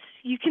yes,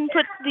 you can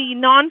put the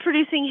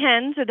non-producing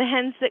hens, or the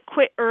hens that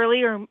quit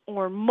early or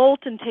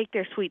molt and take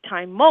their sweet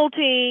time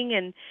molting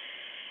and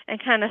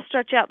kind of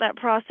stretch out that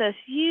process.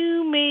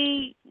 You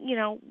may,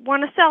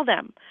 want to sell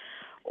them,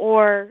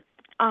 or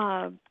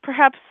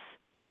perhaps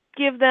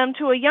give them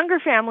to a younger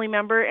family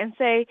member and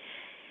say,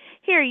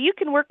 here, you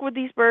can work with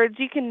these birds.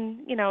 You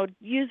can,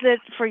 use it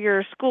for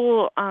your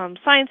school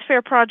science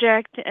fair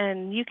project,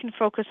 and you can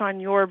focus on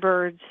your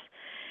birds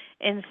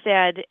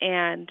instead,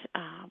 and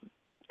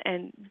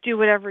do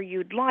whatever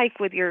you'd like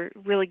with your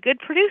really good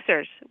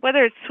producers,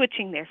 whether it's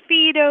switching their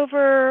feed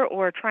over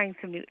or trying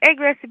some new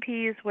egg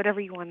recipes, whatever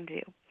you want to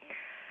do.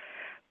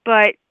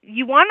 But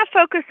you want to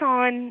focus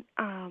on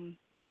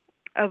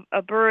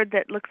a bird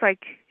that looks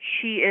like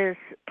she is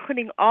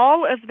putting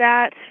all of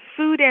that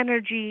food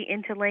energy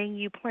into laying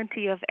you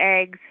plenty of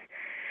eggs,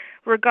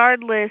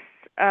 regardless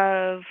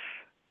of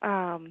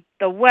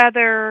the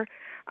weather,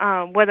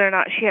 whether or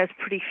not she has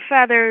pretty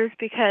feathers,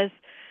 because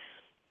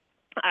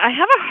I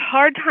have a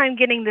hard time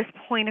getting this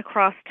point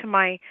across to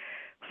my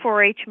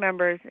 4-H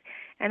members,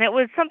 and it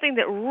was something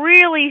that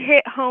really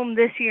hit home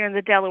this year in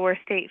the Delaware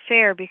State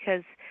Fair,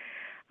 because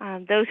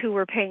those who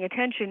were paying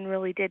attention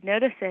really did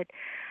notice it.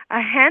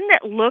 A hen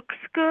that looks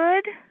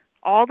good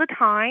all the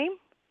time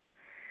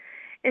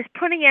is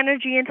putting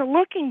energy into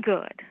looking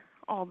good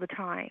all the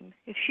time.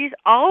 If she's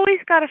always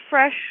got a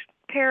fresh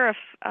pair of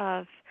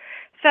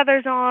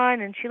feathers on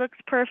and she looks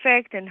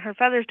perfect and her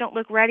feathers don't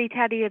look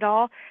ratty-tatty at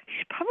all,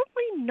 she's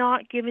probably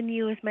not giving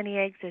you as many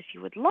eggs as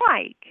you would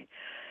like.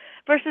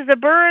 Versus a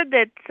bird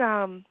that,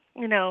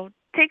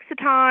 takes the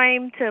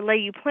time to lay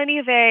you plenty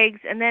of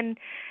eggs, and then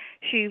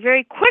she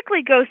very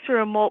quickly goes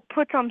through a molt,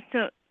 puts on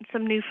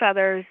some new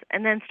feathers,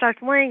 and then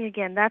starts laying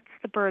again. That's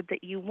the bird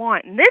that you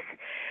want. And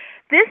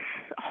this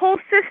whole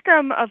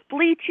system of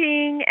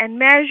bleaching and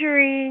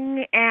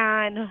measuring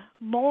and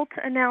molt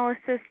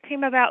analysis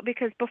came about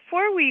because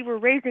before we were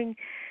raising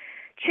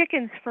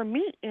chickens for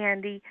meat,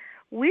 Andy,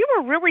 we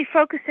were really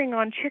focusing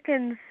on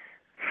chickens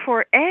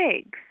for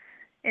eggs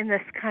in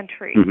this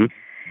country. Mm-hmm.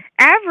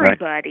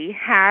 Everybody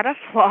had a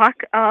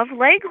flock of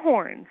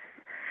leghorns.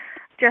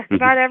 Just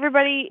about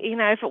everybody,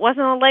 if it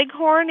wasn't a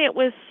leghorn, it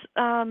was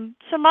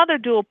some other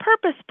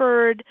dual-purpose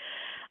bird,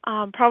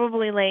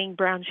 probably laying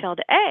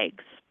brown-shelled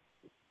eggs.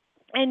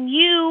 And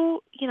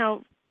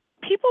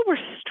people were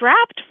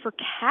strapped for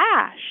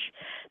cash.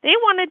 They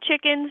wanted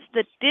chickens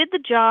that did the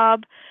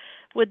job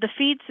with the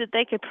feeds that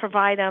they could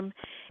provide them,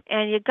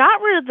 and you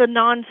got rid of the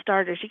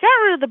non-starters. You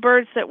got rid of the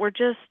birds that were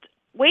just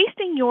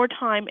wasting your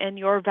time and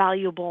your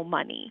valuable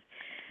money.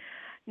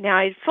 Now,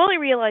 I fully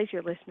realize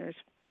your listeners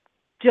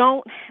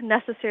don't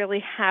necessarily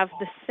have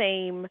the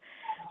same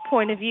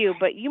point of view,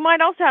 but you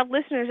might also have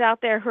listeners out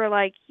there who are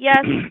like,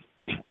 yes,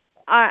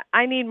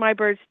 I need my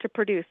birds to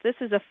produce. This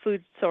is a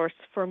food source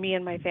for me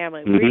and my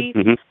family. We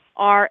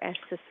are as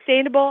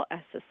sustainable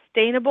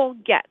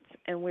gets,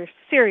 and we're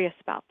serious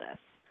about this.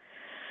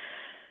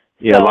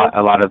 Yeah, so,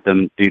 a lot of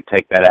them do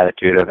take that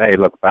attitude of, hey,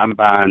 look, if I'm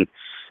buying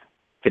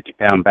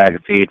 50-pound bag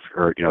of feed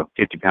for,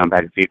 50-pound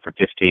bag of feed for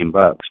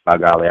 $15, by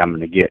golly, I'm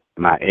going to get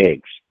my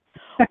eggs.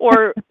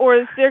 or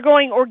if they're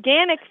going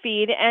organic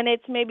feed and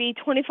it's maybe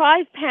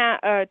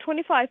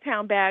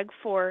 25-pound bag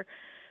for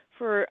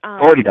 $40,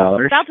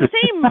 about the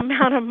same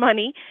amount of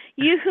money,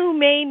 you who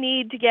may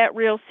need to get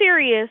real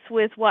serious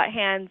with what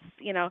hens,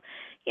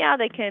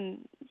 they can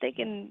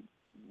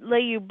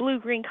lay you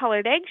blue-green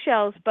colored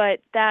eggshells,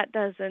 but that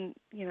doesn't,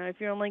 if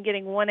you're only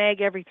getting one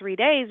egg every 3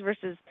 days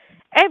versus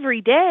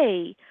every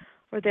day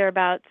or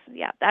thereabouts,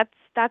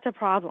 that's a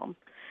problem.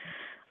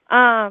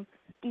 Now,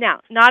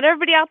 not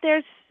everybody out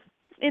there's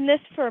in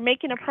this for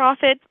making a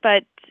profit,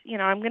 but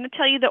I'm going to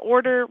tell you the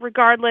order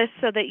regardless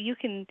so that you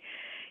can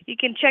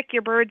check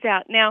your birds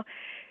out. Now,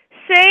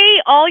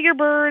 say all your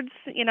birds,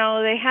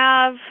 they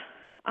have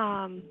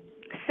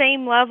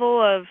same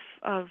level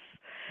of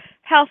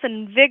health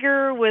and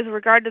vigor with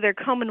regard to their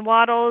comb and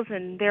wattles,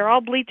 and they're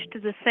all bleached to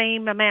the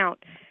same amount.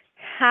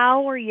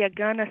 How are you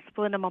going to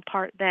split them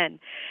apart then?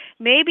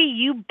 Maybe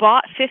you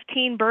bought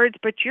 15 birds,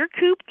 but your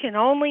coop can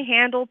only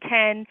handle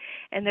 10,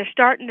 and they're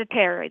starting to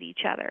tear at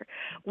each other.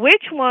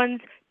 Which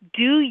ones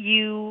do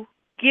you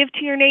give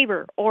to your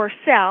neighbor or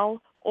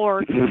sell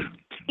or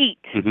eat?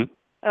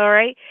 All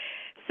right?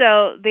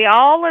 So they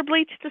all are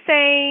bleached the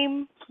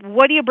same.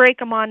 What do you break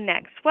them on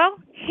next? Well,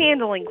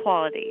 handling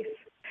qualities.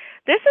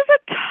 This is a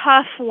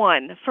tough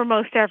one for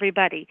most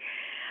everybody.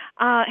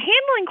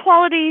 Handling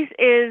qualities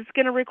is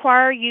going to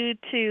require you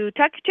to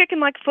tuck your chicken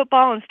like a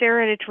football and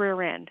stare at its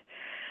rear end.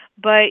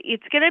 But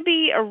it's going to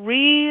be a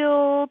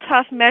real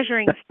tough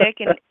measuring stick,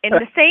 and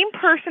the same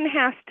person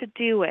has to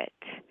do it.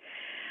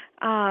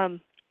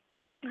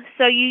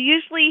 So you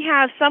usually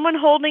have someone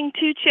holding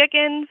 2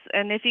 chickens,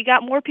 and if you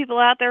got more people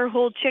out there who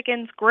hold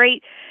chickens,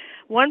 great.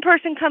 One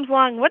person comes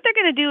along. What they're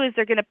going to do is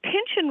they're going to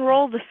pinch and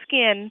roll the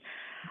skin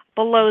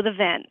below the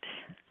vent.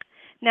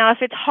 Now,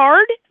 if it's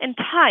hard and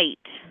tight,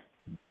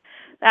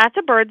 that's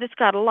a bird that's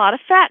got a lot of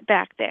fat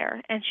back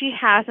there, and she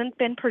hasn't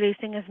been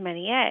producing as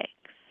many eggs.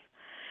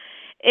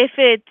 If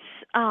it's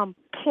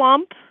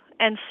plump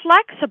and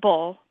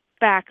flexible,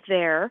 back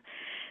there,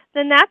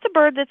 then that's a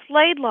bird that's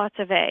laid lots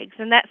of eggs,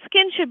 and that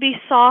skin should be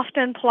soft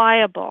and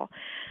pliable.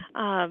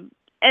 And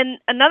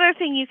another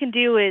thing you can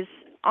do is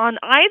on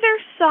either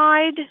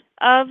side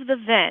of the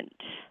vent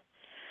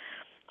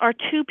are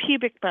 2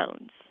 pubic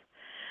bones.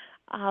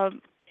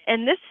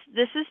 And this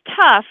is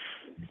tough,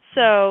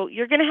 so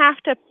you're going to have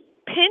to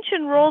pinch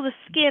and roll the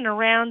skin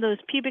around those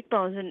pubic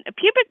bones. And a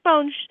pubic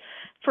bone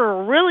for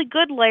a really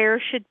good layer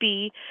should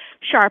be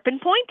sharp and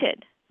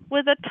pointed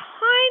with a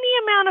tiny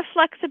amount of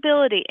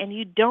flexibility. And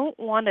you don't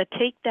want to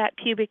take that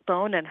pubic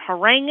bone and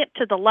harangue it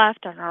to the left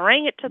and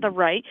harangue it to the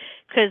right,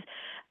 because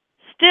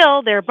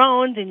still they're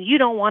bones and you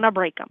don't want to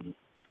break them.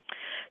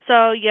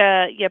 So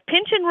you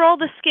pinch and roll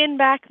the skin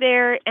back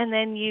there, and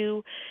then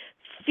you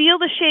feel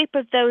the shape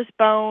of those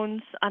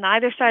bones on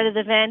either side of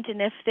the vent.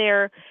 And if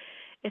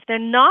they're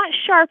not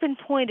sharp and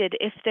pointed,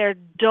 if they're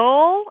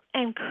dull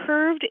and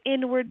curved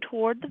inward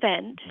toward the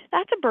vent,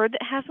 that's a bird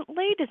that hasn't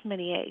laid as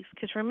many eggs.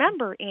 Because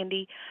remember,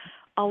 Andy,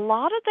 a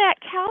lot of that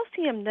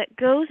calcium that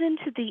goes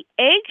into the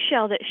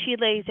eggshell that she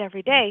lays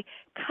every day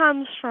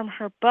comes from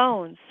her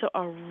bones. So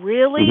a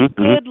really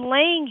good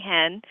laying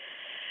hen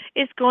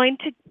is going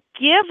to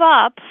give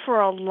up for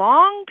a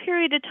long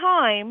period of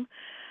time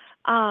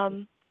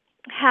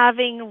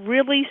having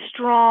really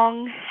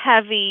strong,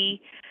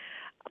 heavy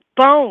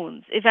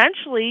bones.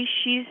 Eventually,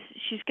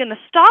 she's going to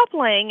stop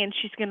laying, and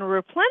she's going to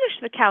replenish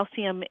the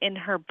calcium in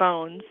her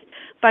bones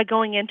by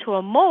going into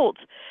a molt.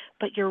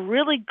 But your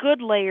really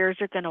good layers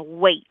are going to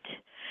wait.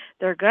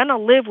 They're going to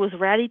live with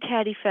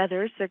ratty-tatty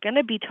feathers. They're going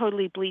to be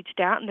totally bleached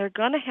out, and they're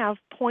going to have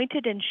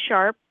pointed and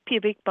sharp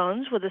pubic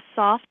bones with a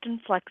soft and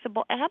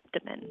flexible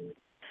abdomen.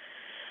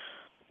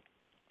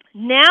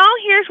 Now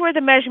here's where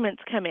the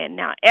measurements come in.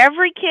 Now,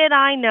 every kid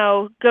I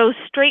know goes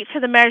straight for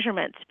the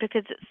measurements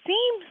because it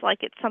seems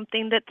like it's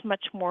something that's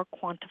much more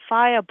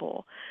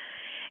quantifiable.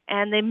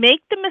 And they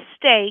make the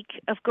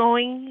mistake of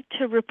going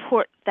to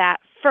report that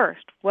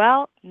first.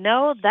 Well,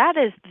 no, that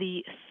is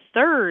the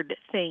third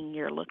thing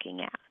you're looking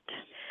at.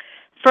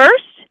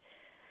 First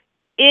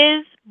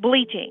is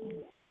bleaching.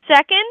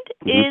 Second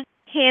is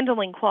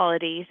handling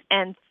qualities.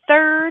 And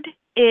third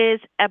is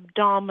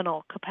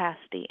abdominal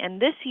capacity.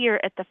 And this year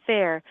at the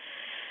fair,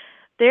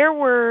 there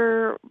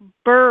were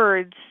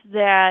birds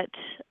that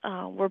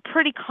were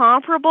pretty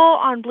comparable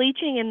on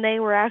bleaching, and they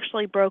were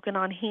actually broken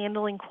on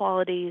handling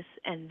qualities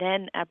and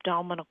then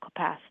abdominal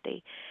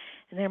capacity.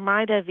 And there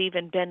might have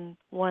even been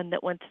one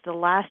that went to the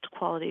last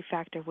quality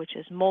factor, which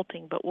is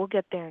molting, but we'll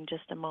get there in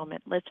just a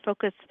moment. Let's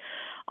focus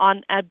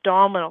on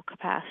abdominal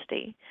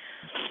capacity.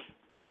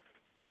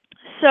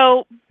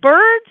 So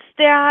birds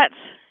that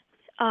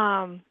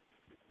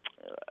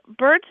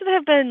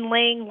have been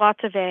laying lots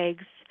of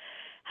eggs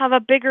have a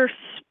bigger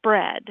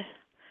spread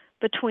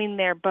between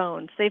their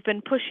bones. They've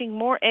been pushing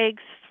more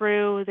eggs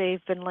through.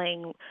 They've been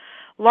laying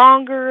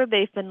longer.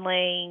 They've been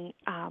laying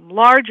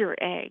larger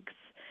eggs.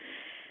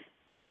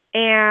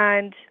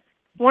 And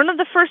one of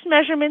the first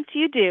measurements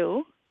you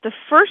do, the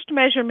first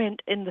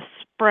measurement in the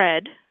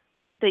spread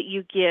that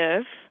you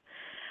give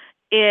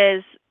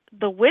is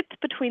the width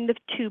between the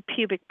 2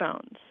 pubic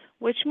bones,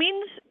 which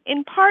means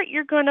in part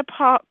you're going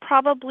to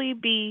probably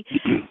be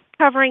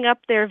covering up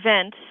their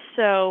vents.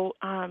 So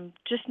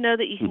just know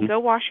that you can go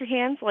wash your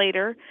hands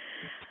later.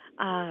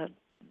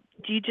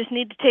 You just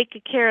need to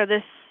take care of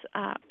this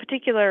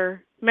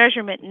particular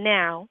measurement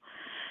now.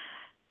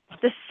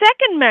 The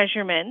second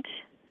measurement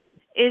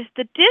is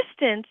the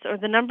distance or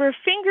the number of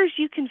fingers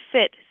you can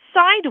fit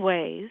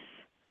sideways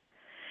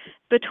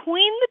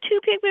between the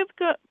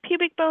 2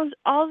 pubic bones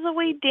all the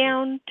way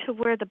down to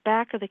where the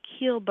back of the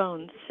keel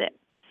bone sits.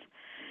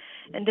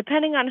 And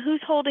depending on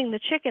who's holding the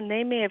chicken,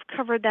 they may have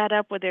covered that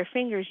up with their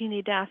fingers. You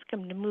need to ask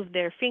them to move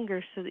their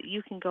fingers so that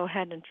you can go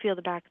ahead and feel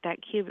the back of that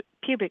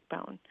pubic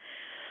bone.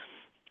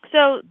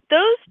 So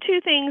those 2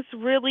 things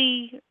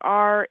really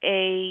are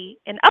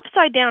an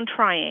upside down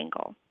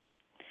triangle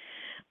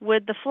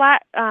with the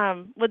flat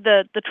with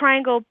the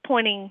triangle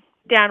pointing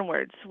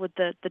downwards, with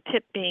the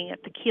tip being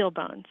at the keel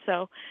bone.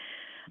 So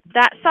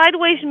that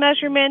sideways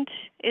measurement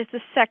is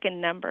the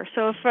second number.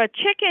 So if a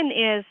chicken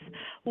is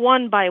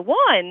 1 by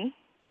 1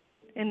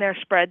 in their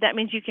spread, that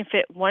means you can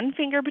fit 1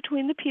 finger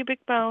between the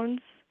pubic bones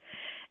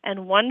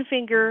and 1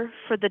 finger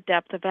for the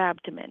depth of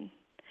abdomen.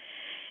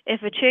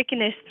 If a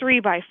chicken is 3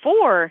 by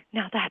 4,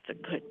 now that's a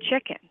good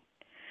chicken.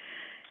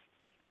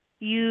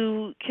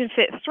 You can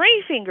fit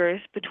 3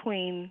 fingers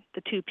between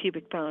the 2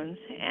 pubic bones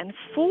and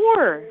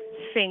 4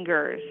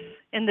 fingers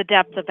in the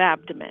depth of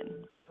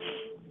abdomen.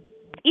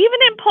 Even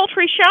in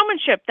poultry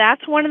showmanship,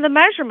 that's one of the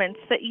measurements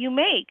that you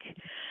make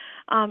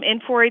in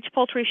 4-H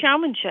poultry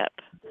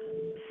showmanship.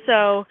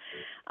 So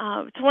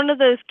it's one of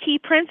those key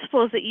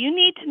principles that you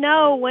need to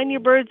know when your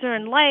birds are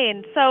in lay.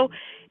 And so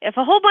if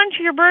a whole bunch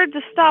of your birds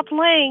have stopped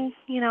laying,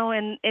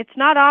 and it's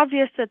not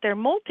obvious that they're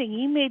molting,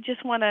 you may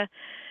just want to,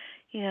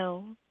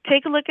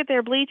 take a look at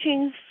their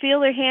bleaching, feel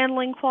their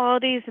handling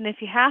qualities, and if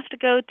you have to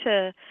go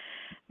to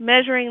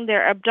measuring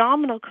their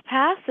abdominal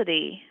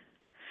capacity,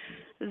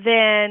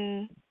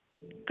 then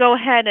go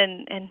ahead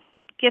and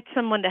get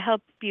someone to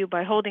help you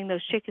by holding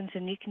those chickens,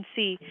 and you can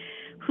see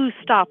who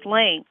stopped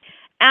laying.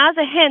 As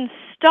a hen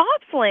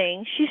stops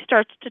laying, she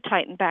starts to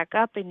tighten back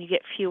up, and you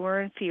get fewer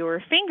and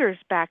fewer fingers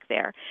back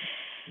there.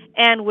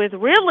 And with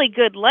really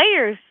good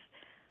layers,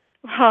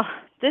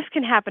 this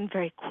can happen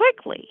very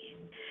quickly.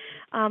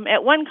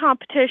 At one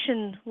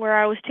competition where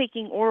I was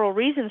taking oral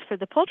reasons for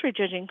the poultry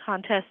judging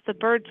contest, the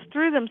birds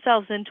threw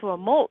themselves into a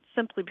molt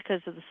simply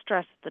because of the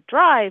stress of the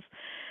drive,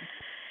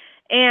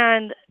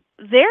 and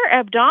their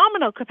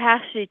abdominal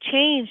capacity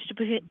changed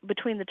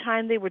between the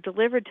time they were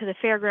delivered to the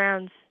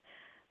fairgrounds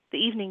the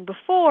evening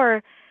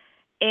before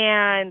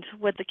and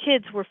what the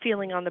kids were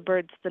feeling on the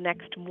birds the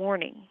next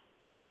morning.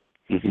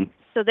 Mm-hmm.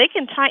 So they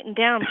can tighten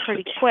down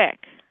pretty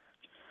quick.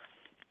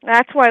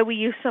 That's why we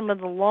use some of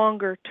the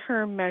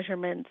longer-term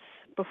measurements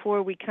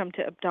before we come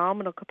to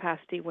abdominal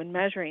capacity when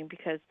measuring,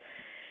 because,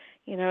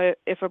 you know,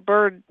 if a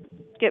bird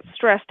gets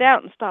stressed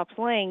out and stops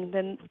laying,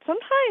 then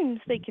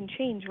sometimes they can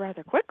change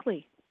rather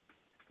quickly.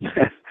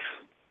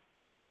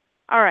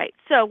 All right,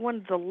 so one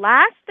of the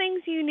last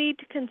things you need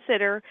to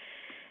consider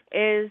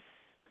is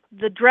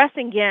the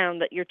dressing gown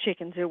that your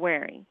chickens are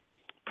wearing.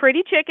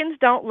 Pretty chickens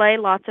don't lay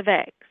lots of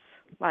eggs,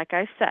 like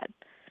I said.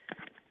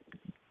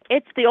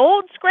 It's the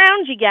old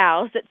scroungy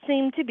gals that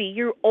seem to be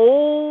your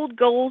old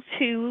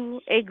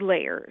go-to egg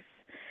layers.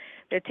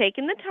 They're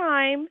taking the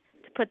time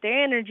to put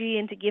their energy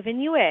into giving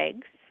you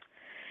eggs,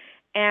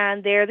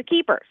 and they're the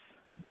keepers.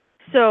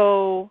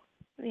 So,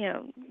 you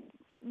know,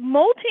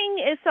 molting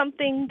is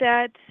something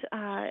that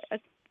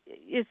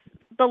is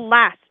the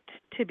last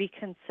to be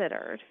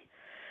considered.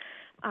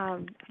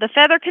 The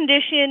feather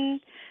condition,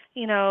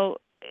 you know,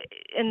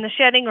 in the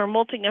shedding or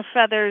molting of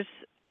feathers,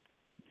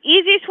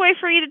 easiest way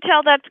for you to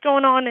tell that's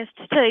going on is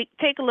to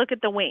take a look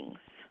at the wings.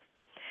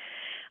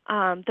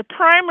 The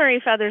primary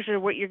feathers are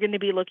what you're going to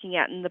be looking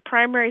at, and the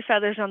primary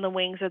feathers on the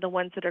wings are the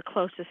ones that are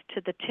closest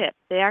to the tip.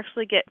 They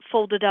actually get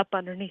folded up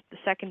underneath the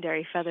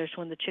secondary feathers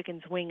when the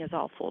chicken's wing is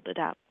all folded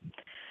up.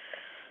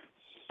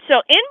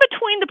 So in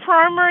between the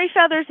primary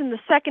feathers and the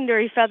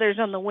secondary feathers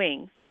on the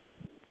wing,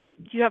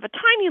 you have a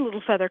tiny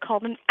little feather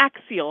called an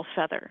axial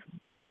feather.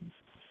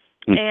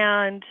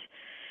 And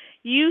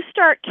you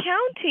start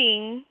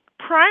counting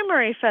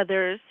primary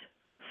feathers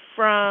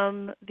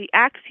from the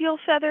axial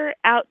feather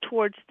out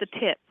towards the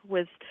tip,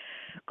 with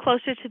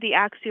closer to the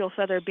axial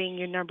feather being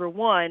your number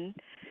one.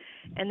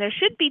 And there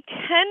should be 10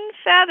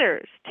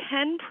 feathers,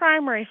 10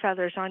 primary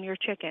feathers on your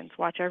chickens.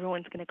 Watch,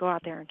 everyone's going to go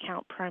out there and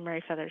count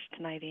primary feathers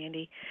tonight,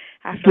 Andy,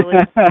 after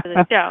listening to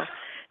the show.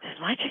 Does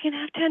my chicken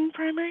have 10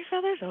 primary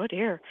feathers? Oh,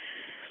 dear.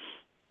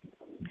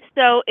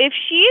 So if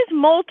she is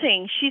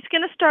molting, she's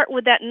going to start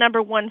with that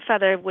number one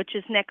feather, which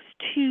is next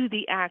to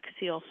the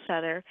axial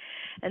feather.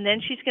 And then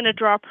she's going to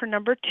drop her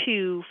number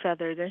 2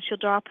 feather. Then she'll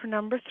drop her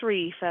number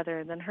 3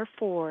 feather, then her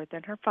 4,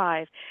 then her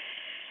 5.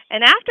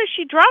 And after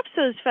she drops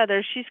those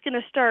feathers, she's going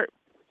to start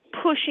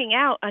pushing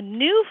out a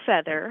new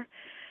feather.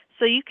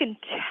 So you can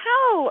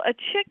tell a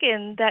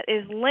chicken that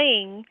is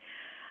laying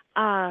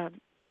or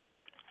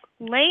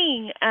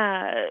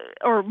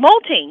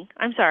molting,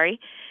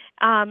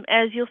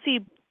 as you'll see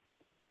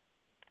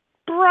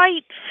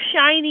bright,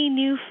 shiny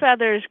new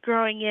feathers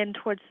growing in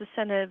towards the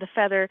center of the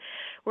feather,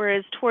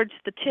 whereas towards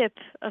the tip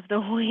of the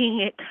wing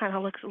it kind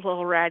of looks a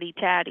little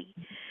ratty-tatty.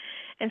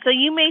 And so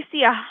you may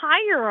see a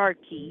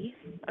hierarchy,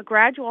 a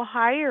gradual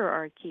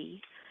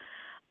hierarchy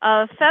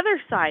of feather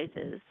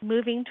sizes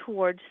moving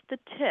towards the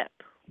tip,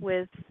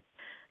 with,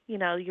 you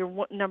know,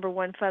 your number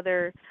one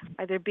feather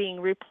either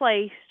being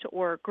replaced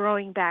or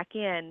growing back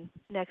in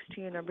next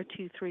to your number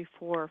 2, 3,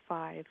 4,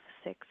 5,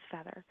 6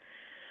 feather.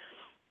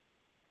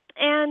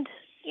 And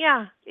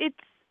yeah,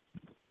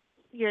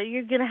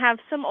 you're going to have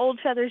some old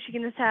feathers, you're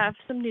going to have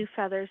some new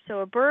feathers. So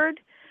a bird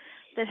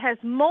that has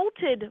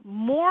molted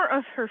more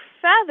of her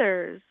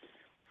feathers,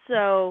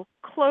 so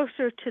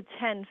closer to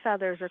 10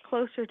 feathers or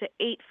closer to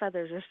 8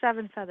 feathers or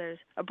 7 feathers,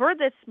 a bird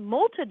that's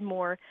molted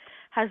more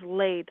has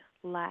laid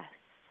less.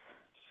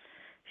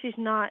 She's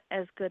not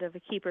as good of a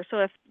keeper. So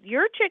if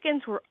your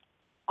chickens were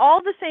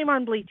all the same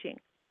on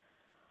bleaching,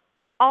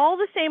 all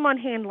the same on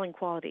handling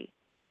quality,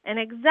 and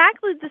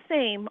exactly the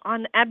same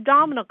on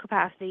abdominal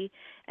capacity,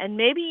 and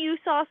maybe you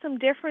saw some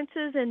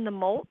differences in the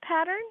molt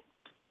pattern,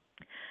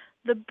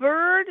 the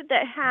bird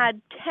that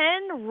had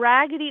 10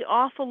 raggedy,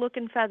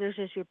 awful-looking feathers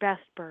is your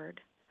best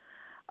bird.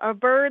 A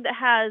bird that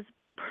has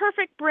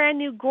perfect,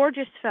 brand-new,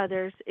 gorgeous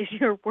feathers is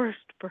your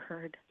worst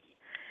bird.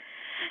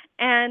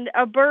 And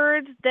a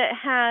bird that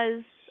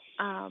has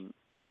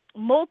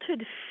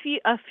molted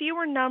a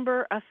fewer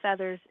number of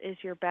feathers is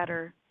your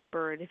better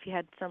bird, if you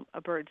had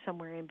a bird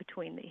somewhere in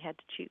between that you had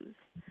to choose.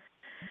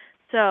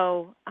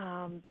 So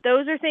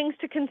those are things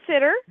to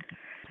consider.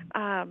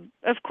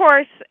 Of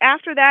course,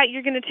 after that,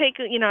 you're going to take,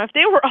 if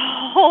they were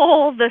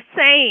all the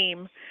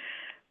same,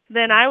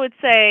 then I would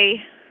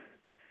say,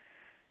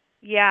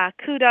 yeah,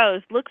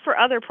 kudos. Look for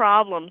other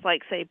problems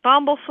like, say,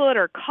 bumblefoot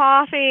or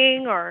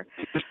coughing, or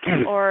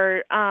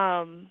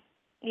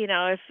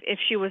if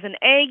she was an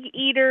egg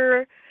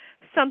eater,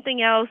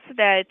 something else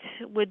that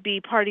would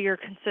be part of your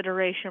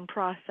consideration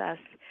process.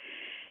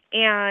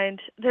 And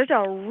there's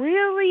a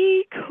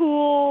really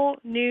cool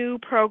new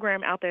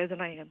program out there that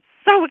I am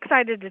so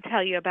excited to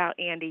tell you about,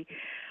 Andy.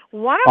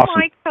 One of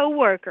my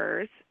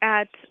coworkers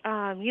at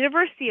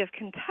University of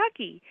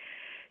Kentucky,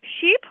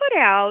 she put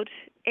out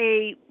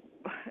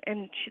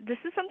this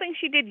is something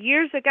she did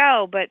years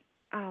ago, but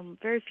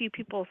very few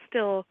people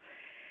still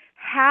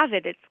have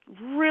it. It's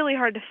really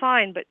hard to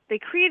find, but they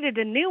created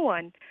a new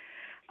one.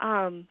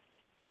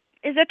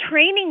 Is a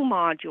training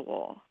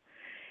module,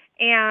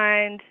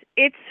 and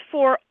it's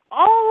for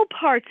all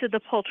parts of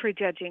the poultry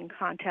judging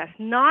contest,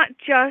 not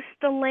just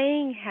the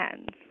laying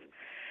hens.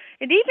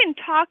 It even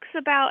talks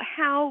about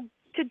how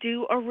to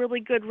do a really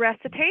good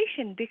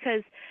recitation,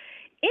 because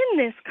in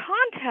this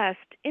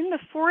contest, in the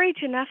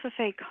 4-H and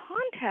FFA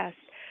contest,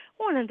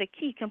 one of the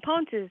key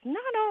components is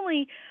not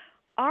only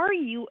are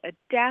you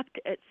adept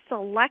at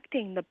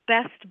selecting the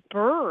best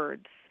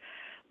birds,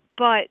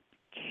 but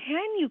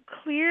can you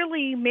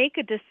clearly make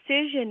a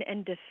decision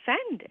and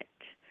defend it?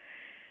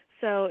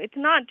 So it's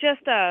not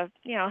just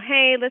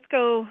hey, let's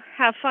go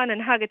have fun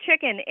and hug a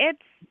chicken.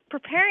 It's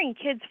preparing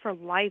kids for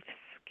life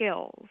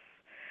skills.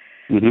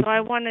 So I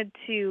wanted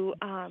to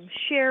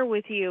share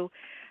with you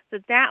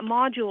that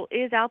module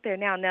is out there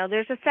now. Now,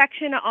 there's a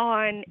section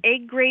on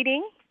egg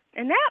grading,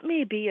 and that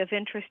may be of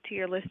interest to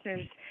your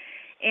listeners,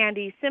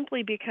 Andy,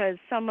 simply because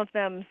some of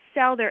them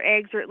sell their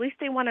eggs, or at least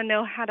they want to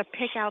know how to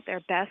pick out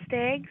their best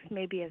eggs,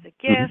 maybe as a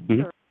gift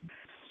or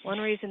one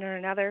reason or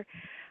another.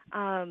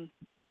 I'm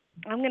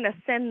going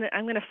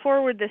to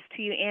forward this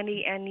to you,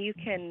 Andy, and you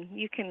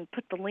can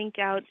put the link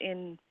out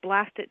and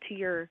blast it to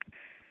your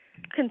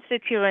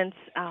constituents.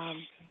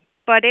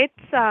 But it's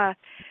for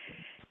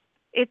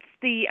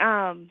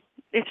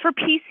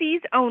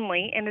PCs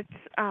only, and it's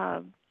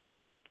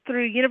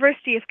through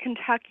University of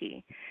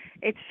Kentucky.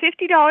 It's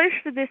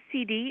 $50 for this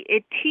CD.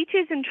 It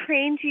teaches and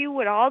trains you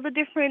what all the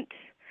different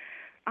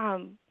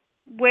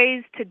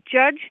ways to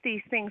judge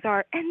these things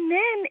are, and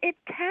then it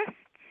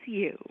tests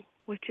you,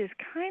 which is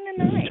kind of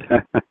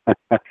nice.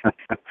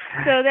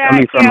 So that,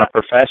 coming from a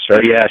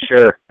professor, yeah,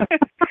 sure.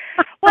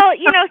 Well,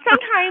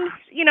 sometimes,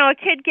 a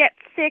kid gets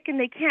sick and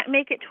they can't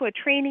make it to a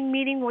training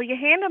meeting. Well, you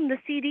hand them the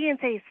CD and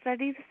say,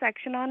 study the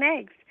section on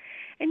eggs.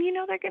 And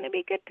they're going to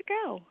be good to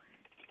go.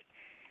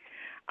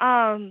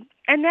 And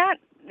that,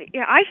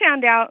 I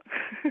found out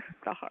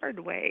the hard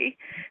way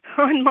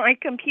on my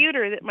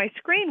computer that my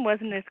screen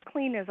wasn't as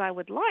clean as I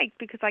would like,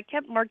 because I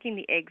kept marking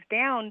the eggs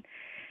down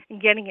and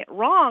getting it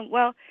wrong.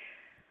 Well,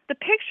 the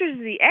pictures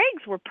of the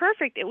eggs were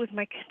perfect. It was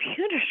my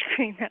computer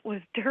screen that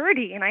was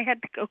dirty, and I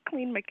had to go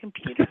clean my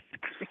computer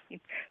screen.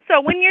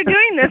 So when you're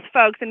doing this,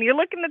 folks, and you're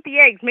looking at the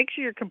eggs, make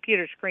sure your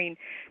computer screen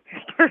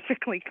is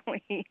perfectly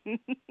clean.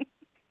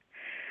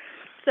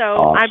 So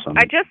awesome.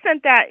 I just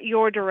sent that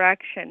your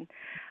direction.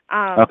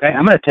 Okay,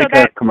 I'm going to take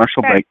a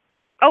commercial break.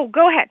 Oh,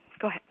 go ahead.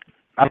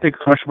 I'll take a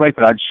commercial break,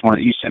 but I just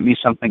you sent me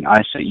something.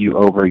 I sent you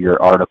over your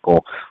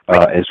article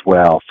as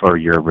well for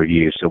your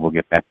review, so we'll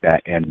get back to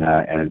that and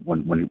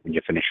when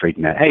you finish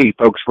reading that. Hey,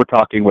 folks, we're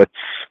talking with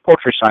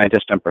poultry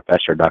scientist and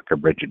professor Dr.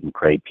 Brigid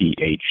McCrea,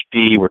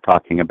 Ph.D. We're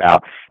talking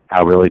about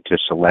how really to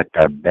select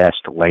our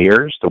best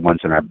layers, the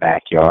ones in our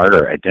backyard,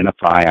 or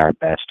identify our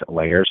best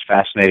layers.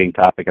 Fascinating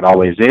topic it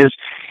always is,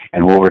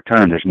 and we'll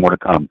return. There's more to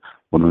come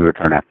when we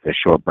return after this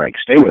short break.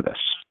 Stay with us.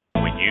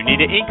 When you need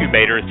an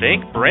incubator,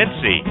 think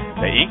Brincy,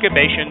 the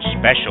incubation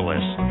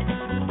specialist.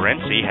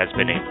 Brincy has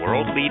been a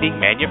world-leading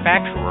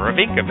manufacturer of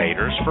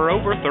incubators for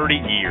over 30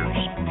 years.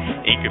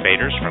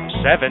 Incubators from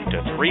 7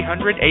 to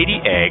 380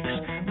 eggs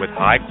with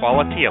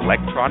high-quality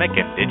electronic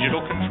and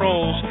digital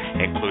controls,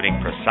 including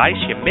precise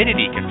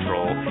humidity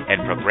control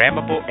and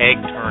programmable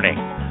egg turning,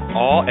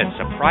 all at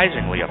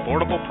surprisingly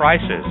affordable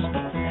prices.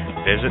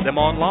 Visit them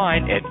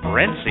online at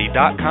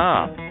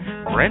Brincy.com.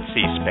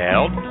 Brincy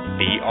spelled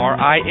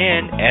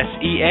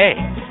BRINSEA.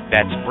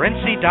 That's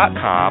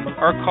Brincy.com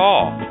or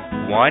call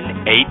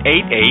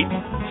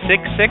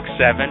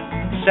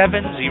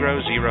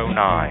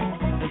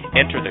 1-888-667-7009.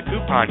 Enter the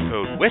coupon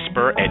code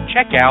WHISPER at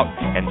checkout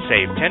and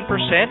save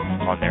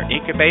 10% on their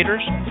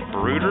incubators,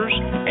 brooders,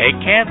 egg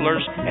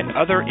candlers, and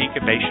other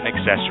incubation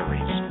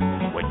accessories.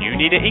 When you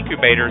need an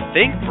incubator,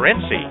 think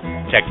Brincy.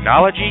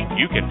 Technology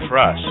you can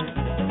trust.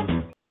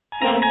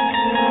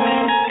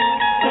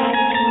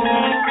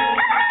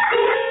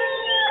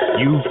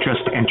 You've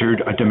just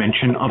entered a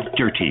dimension of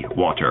dirty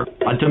water,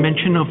 a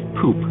dimension of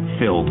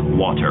poop-filled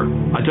water,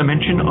 a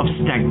dimension of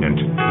stagnant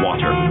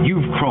water.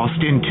 You've crossed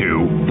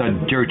into the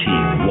dirty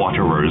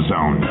waterer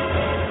zone.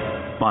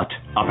 But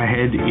up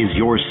ahead is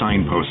your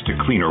signpost to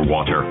cleaner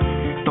water,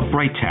 the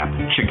Bright Tap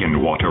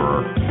Chicken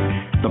Waterer.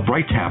 The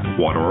Bright Tap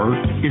Waterer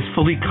is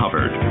fully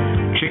covered.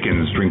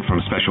 Chickens drink from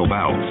special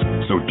valves,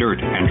 so dirt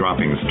and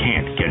droppings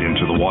can't get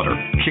into the water.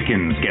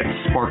 Chickens get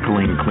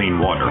sparkling clean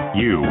water.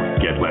 You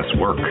get less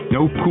work.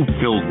 No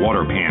poop-filled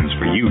water pans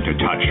for you to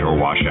touch or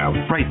wash out.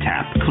 Bright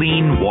Tap,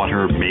 clean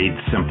water made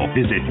simple.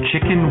 Visit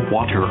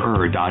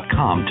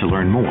chickenwaterer.com to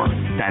learn more.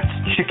 That's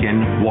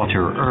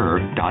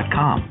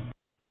chickenwaterer.com.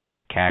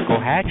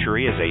 Cackle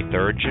Hatchery is a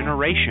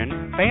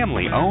third-generation,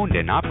 family-owned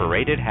and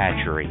operated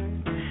hatchery.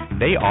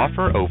 They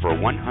offer over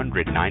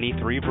 193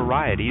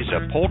 varieties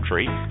of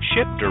poultry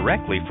shipped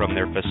directly from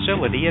their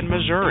facility in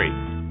Missouri.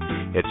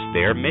 It's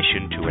their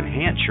mission to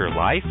enhance your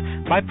life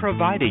by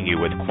providing you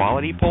with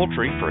quality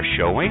poultry for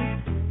showing,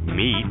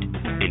 meat,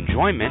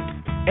 enjoyment,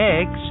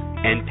 eggs,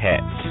 and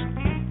pets.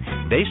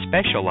 They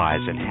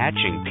specialize in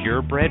hatching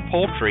purebred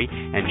poultry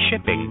and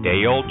shipping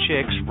day-old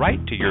chicks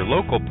right to your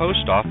local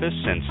post office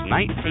since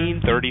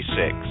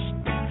 1936.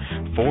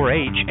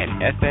 4-H and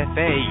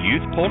FFA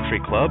Youth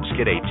Poultry Clubs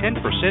get a 10%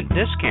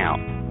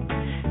 discount.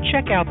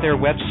 Check out their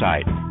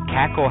website,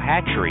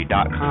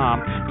 cacklehatchery.com,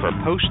 for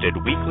posted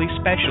weekly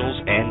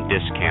specials and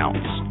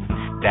discounts.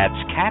 That's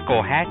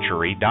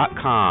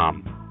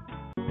cacklehatchery.com.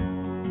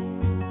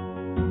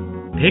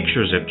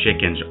 Pictures of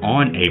chickens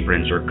on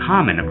aprons are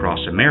common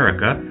across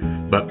America,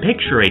 but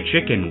picture a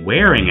chicken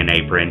wearing an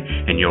apron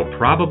and you'll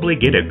probably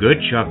get a good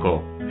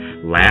chuckle.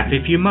 Laugh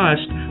if you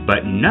must,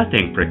 but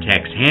nothing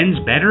protects hens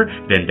better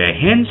than the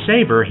Hen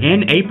Saver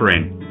Hen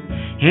Apron.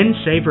 Hen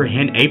Saver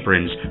Hen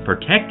Aprons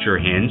protect your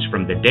hens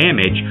from the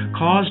damage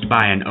caused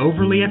by an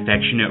overly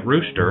affectionate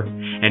rooster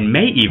and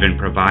may even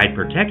provide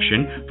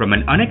protection from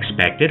an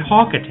unexpected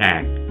hawk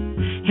attack.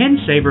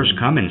 Hen Savers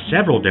come in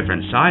several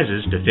different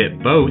sizes to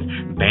fit both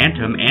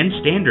bantam and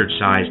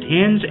standard-sized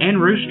hens and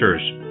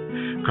roosters.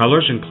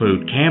 Colors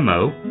include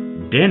camo,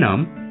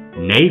 denim,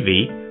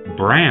 navy,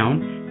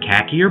 brown,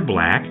 khaki or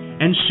black,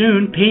 and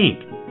soon pink.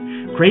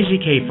 Crazy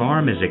K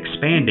Farm is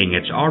expanding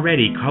its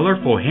already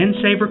colorful Hen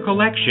Saver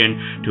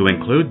collection to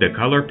include the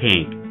color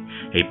pink.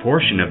 A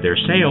portion of their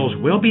sales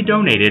will be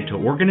donated to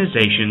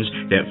organizations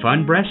that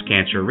fund breast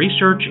cancer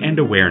research and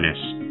awareness.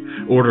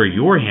 Order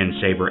your Hen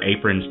Saver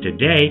aprons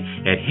today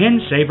at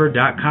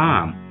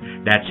hensaver.com.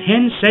 That's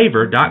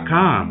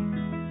hensaver.com.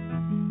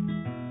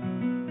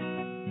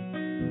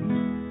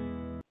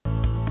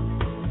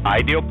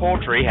 Ideal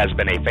Poultry has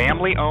been a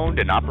family-owned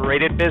and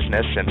operated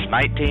business since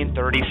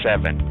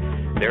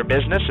 1937. Their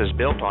business is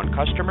built on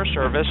customer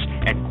service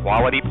and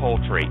quality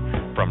poultry,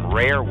 from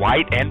rare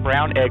white and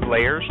brown egg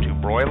layers to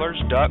broilers,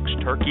 ducks,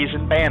 turkeys,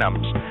 and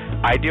bantams.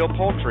 Ideal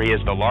Poultry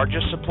is the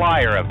largest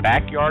supplier of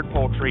backyard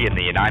poultry in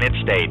the United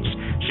States,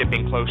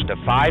 shipping close to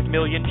 5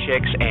 million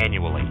chicks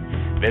annually.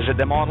 Visit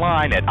them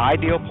online at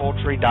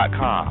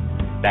idealpoultry.com.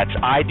 That's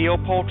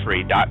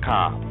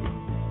idealpoultry.com.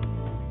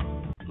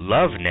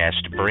 Love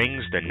Nest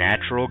brings the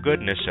natural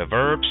goodness of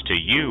herbs to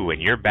you in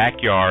your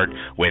backyard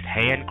with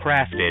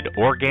handcrafted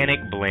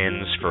organic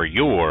blends for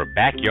your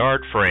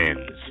backyard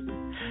friends.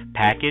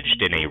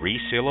 Packaged in a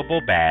resealable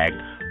bag,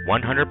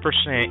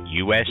 100%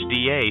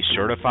 USDA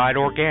certified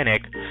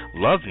organic,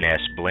 Love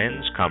Nest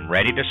blends come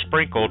ready to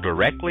sprinkle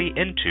directly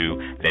into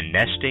the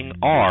nesting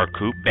or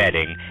coop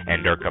bedding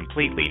and are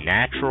completely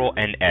natural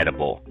and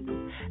edible.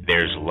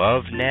 There's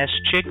Love Nest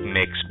Chick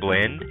Mix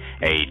Blend,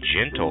 a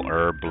gentle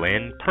herb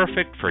blend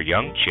perfect for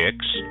young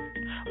chicks.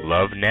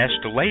 Love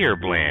Nest Layer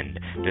Blend,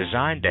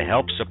 designed to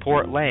help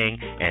support laying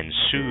and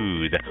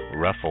soothe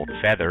ruffled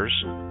feathers.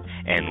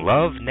 And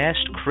Love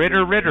Nest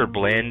Critter Ritter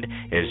Blend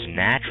is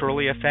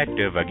naturally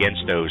effective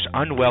against those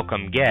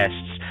unwelcome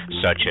guests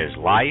such as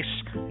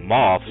lice,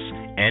 moths,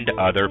 and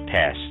other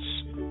pests.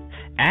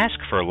 Ask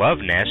for Love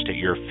Nest at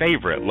your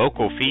favorite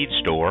local feed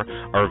store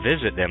or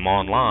visit them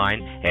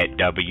online at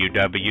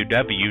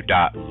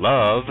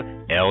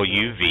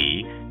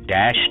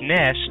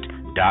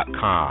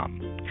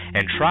www.love-nest.com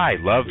and try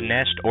Love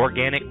Nest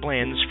organic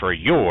blends for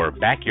your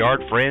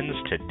backyard friends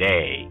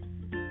today.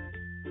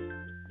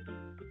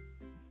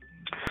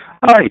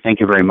 All right, thank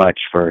you very much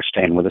for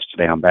staying with us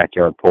today on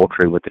Backyard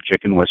Poultry with the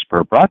Chicken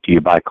Whisperer, brought to you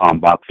by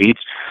Kalmbach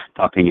Feeds.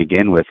 Talking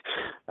again with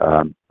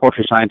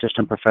poultry scientist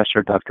and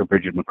professor Dr.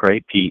 Brigid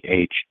McCrea,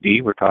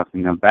 Ph.D. We're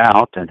talking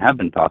about, and have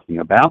been talking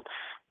about,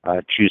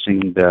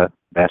 choosing the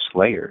best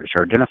layers,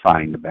 or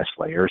identifying the best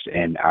layers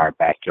in our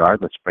backyard.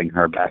 Let's bring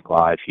her back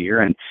live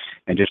here. And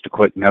just a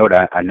quick note,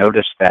 I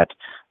noticed that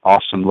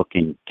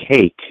awesome-looking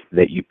cake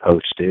that you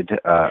posted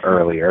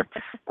earlier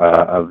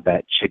of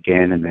that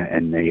chicken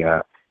and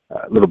the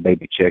little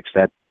baby chicks.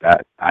 That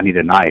I need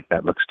a knife.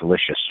 That looks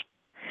delicious.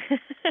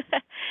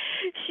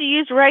 She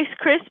used Rice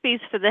Krispies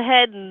for the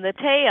head and the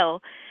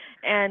tail,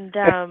 and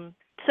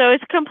so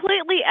it's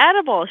completely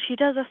edible. She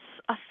does a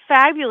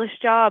fabulous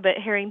job at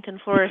Harrington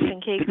Florist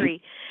and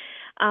Cakery.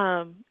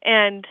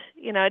 And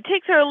you know, it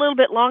takes her a little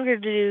bit longer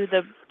to do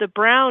the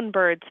brown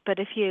birds, but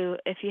if you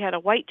had a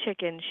white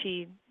chicken,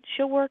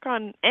 she'll work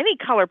on any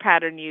color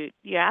pattern you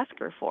ask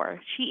her for.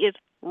 She is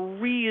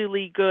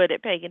really good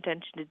at paying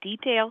attention to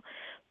detail.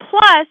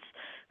 Plus,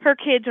 her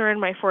kids are in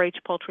my 4-H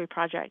poultry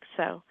project,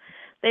 so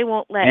they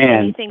won't let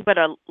anything but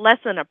less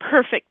than a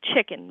perfect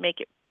chicken make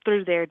it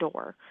through their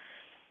door.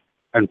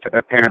 And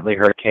apparently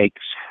her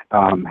cakes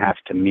have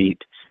to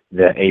meet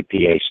the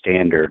APA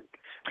standard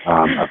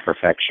of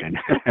perfection.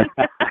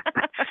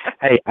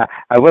 Hey,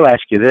 I will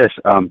ask you this.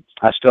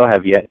 I still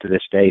have yet to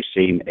this day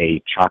seen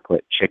a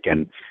chocolate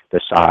chicken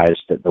the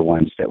size that the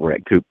ones that were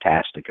at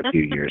Coop-tastic a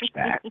few years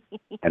back.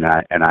 And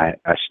I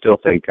still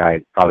think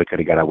I probably could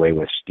have got away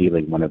with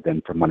stealing one of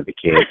them from one of the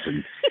kids.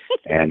 But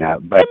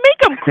to make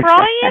them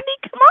cry, Andy?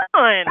 Come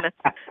on.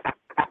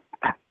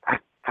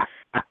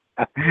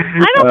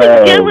 I don't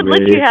think Jen would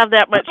let you have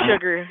that much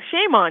sugar.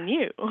 Shame on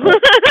you.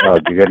 Oh,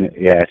 goodness.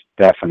 Yes,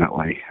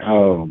 definitely.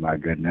 Oh, my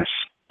goodness.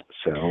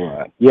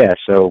 So,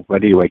 so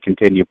anyway,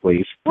 continue,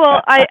 please.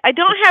 Well, I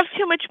don't have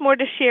too much more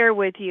to share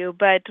with you,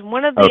 but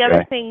one of the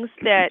other things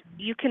that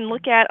you can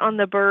look at on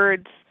the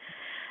birds,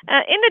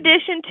 in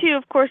addition to,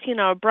 of course,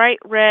 a bright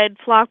red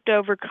flopped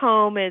over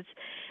comb, is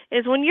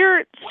when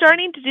you're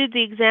starting to do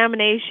the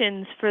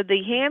examinations for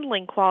the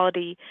handling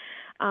quality.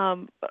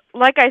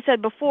 Like I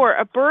said before,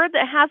 a bird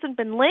that hasn't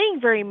been laying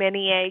very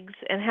many eggs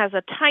and has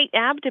a tight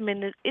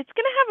abdomen, it's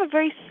going to have a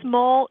very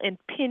small and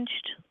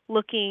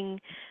pinched-looking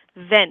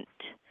vent.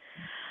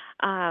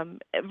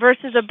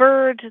 Versus a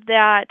bird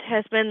that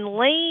has been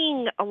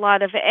laying a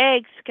lot of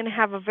eggs is going to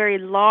have a very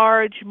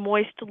large,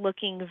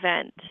 moist-looking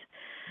vent.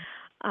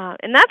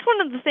 And that's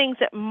one of the things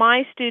that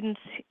my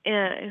students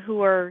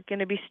who are going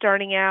to be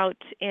starting out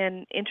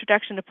in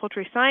Introduction to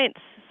Poultry Science,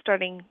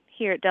 starting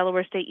here at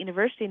Delaware State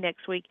University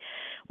next week,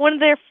 one of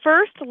their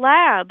first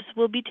labs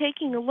will be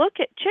taking a look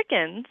at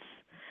chickens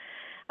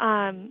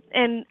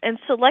and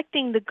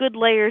selecting the good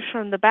layers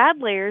from the bad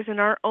layers in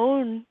our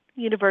own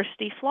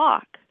university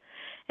flock.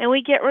 And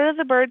we get rid of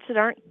the birds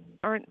that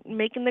aren't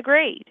making the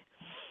grade,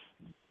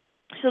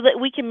 so that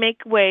we can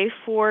make way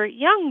for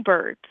young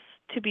birds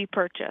to be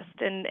purchased.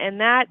 And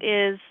that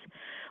is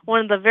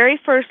one of the very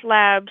first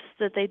labs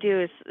that they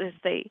do is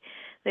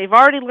they've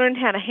already learned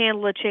how to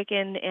handle a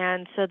chicken,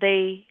 and so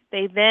they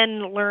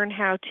then learn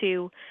how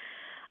to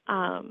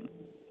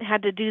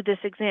do this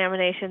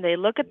examination. They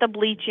look at the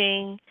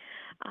bleaching,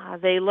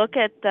 they look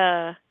at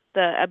the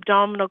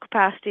abdominal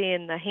capacity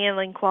and the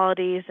handling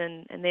qualities,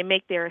 and they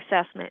make their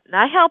assessment. And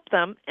I help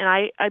them, and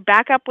I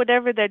back up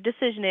whatever their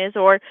decision is,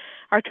 or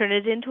turn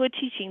it into a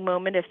teaching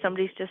moment if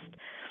somebody's just,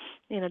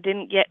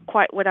 didn't get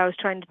quite what I was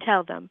trying to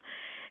tell them.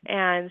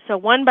 And so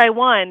one by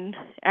one,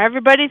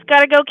 everybody's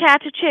got to go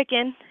catch a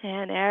chicken,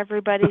 and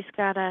everybody's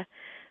got to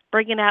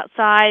bring it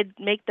outside,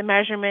 make the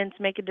measurements,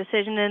 make a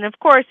decision. And, of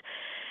course,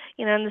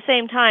 in the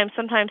same time,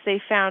 sometimes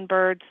they found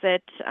birds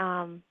that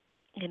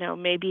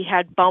maybe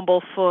had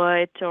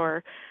bumblefoot,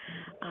 or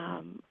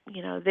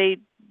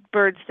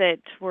birds that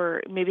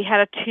were maybe had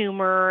a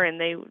tumor, and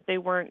they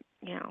weren't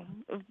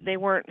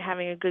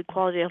having a good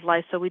quality of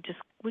life. So we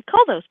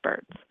cull those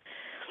birds.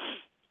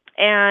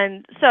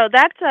 And so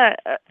that's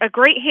a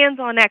great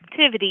hands-on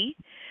activity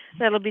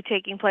that'll be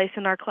taking place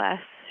in our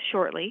class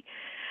shortly.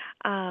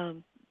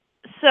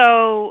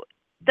 So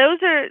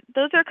those are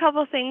a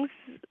couple of things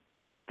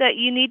that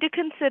you need to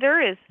consider.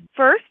 Is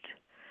first,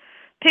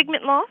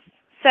 pigment loss.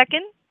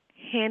 Second,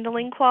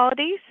 handling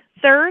qualities.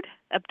 Third,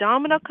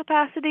 abdominal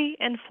capacity.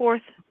 And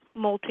fourth,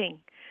 molting.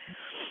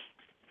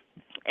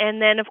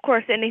 And then, of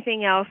course,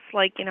 anything else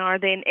like, are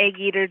they an egg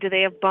eater? Do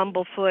they have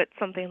bumblefoot?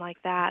 Something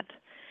like that.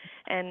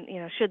 And,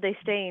 should they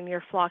stay in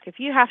your flock? If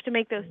you have to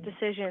make those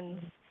decisions,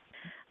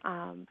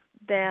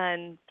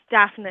 then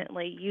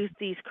definitely use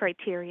these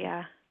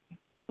criteria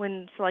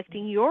when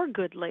selecting your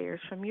good layers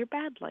from your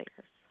bad layers.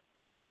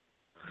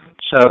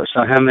 So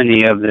how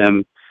many of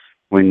them,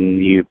 when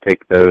you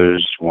pick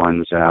those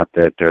ones out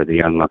that are the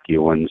unlucky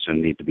ones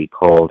and need to be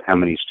culled, how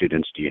many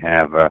students do you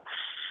have?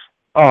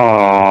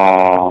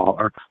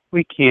 Or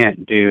we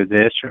can't do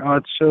this, or oh,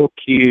 it's so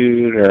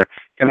cute, or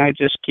can I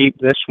just keep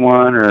this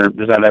one, or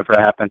does that ever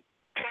happen?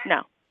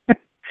 No.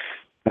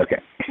 Okay.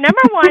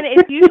 Number one,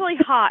 it's usually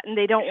hot and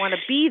they don't want to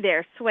be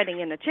there sweating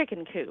in a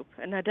chicken coop,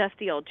 in a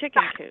dusty old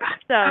chicken coop.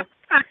 So,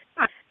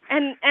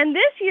 and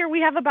this year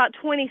we have about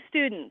 20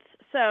 students.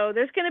 So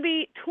there's going to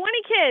be 20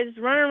 kids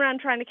running around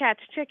trying to catch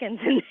chickens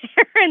in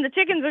there, and the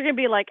chickens are going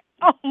to be like,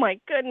 oh my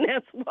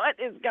goodness, what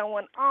is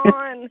going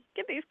on?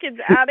 Get these kids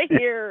out of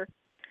here.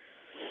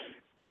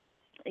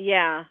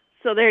 Yeah,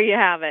 so there you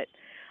have it.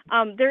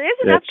 There is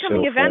an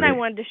upcoming event I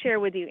wanted to share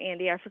with you,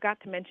 Andy. I forgot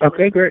to mention this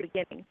at the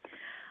beginning.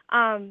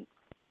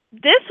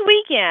 This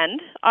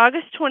weekend,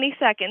 August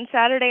 22nd,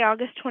 Saturday,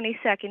 August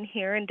 22nd,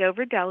 here in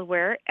Dover,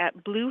 Delaware,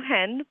 at Blue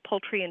Hen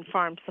Poultry and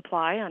Farm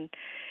Supply on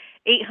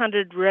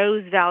 800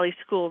 Rose Valley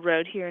School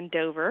Road here in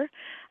Dover.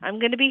 I'm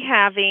going to be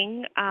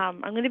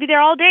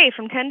there all day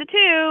from 10 to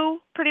 2,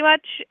 pretty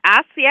much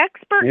ask the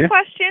expert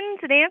questions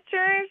and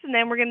answers, and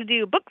then we're going to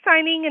do book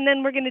signing, and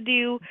then we're going to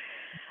do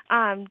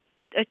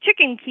a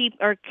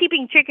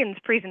keeping chickens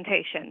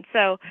presentation.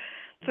 So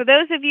for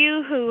those of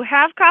you who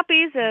have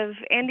copies of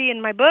Andy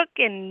and my book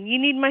and you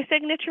need my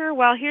signature,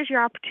 well, here's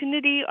your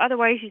opportunity.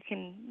 Otherwise, you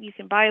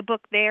can buy a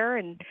book there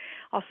and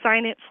I'll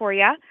sign it for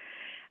you.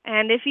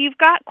 And if you've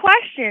got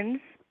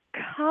questions,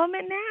 come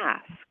and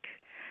ask.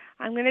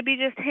 I'm going to be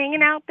just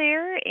hanging out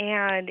there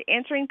and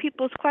answering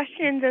people's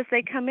questions as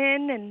they come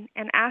in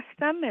and ask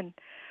them, and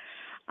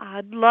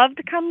I'd love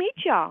to come meet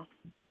y'all.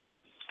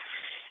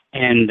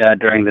 And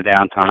during the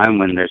downtime,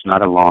 when there's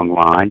not a long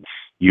line,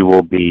 you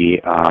will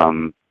be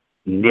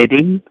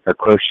knitting or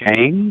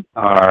crocheting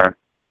or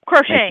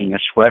making a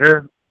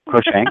sweater.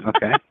 Crocheting,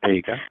 okay, there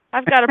you go.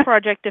 I've got a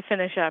project to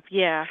finish up,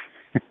 yeah.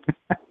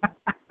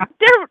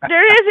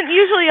 There isn't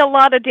usually a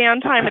lot of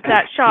downtime at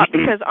that shop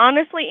because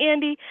honestly,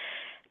 Andy,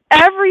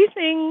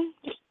 everything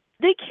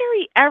they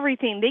carry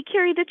everything. They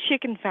carry the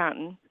chicken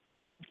fountain.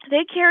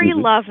 They carry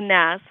Love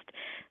Nest.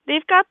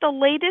 They've got the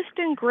latest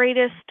and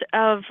greatest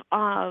of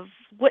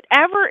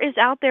whatever is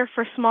out there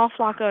for small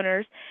flock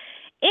owners.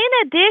 In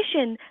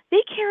addition,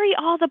 they carry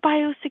all the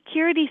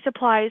biosecurity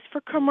supplies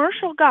for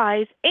commercial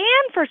guys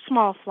and for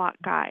small flock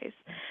guys.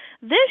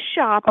 This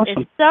shop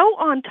is so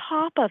on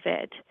top of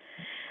it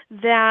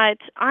that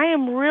I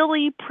am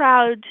really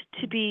proud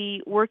to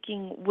be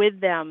working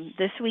with them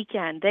this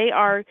weekend. They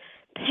are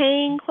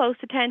paying close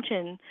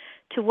attention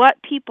to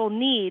what people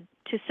need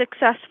to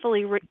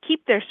successfully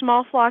keep their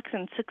small flocks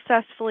and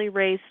successfully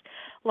raise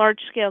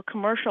large-scale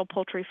commercial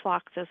poultry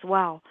flocks as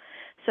well.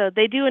 So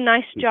they do a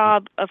nice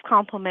job of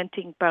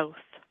complementing both.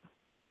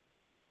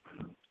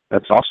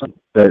 That's awesome.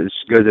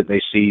 It's good that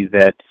they see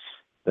that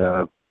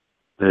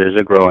there's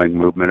a growing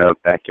movement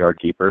of backyard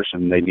keepers,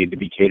 and they need to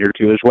be catered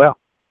to as well.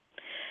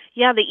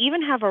 Yeah, they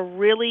even have a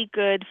really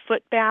good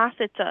foot bath.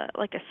 It's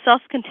like a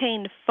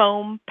self-contained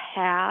foam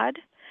pad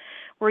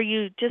where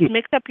you just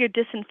mix up your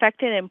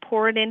disinfectant and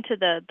pour it into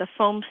the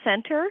foam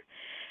center.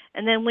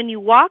 And then when you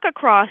walk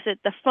across it,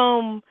 the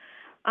foam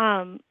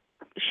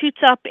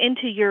shoots up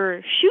into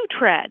your shoe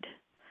tread.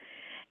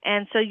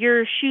 And so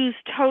your shoes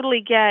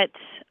totally get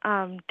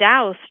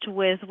doused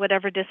with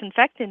whatever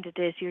disinfectant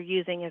it is you're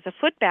using as a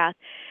foot bath.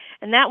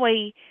 And that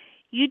way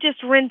you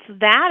just rinse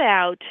that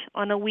out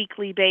on a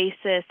weekly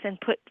basis and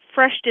put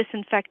fresh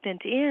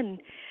disinfectant in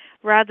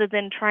rather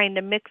than trying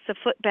to mix the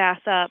foot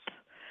bath up.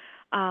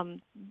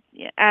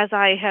 As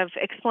I have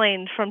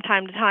explained from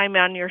time to time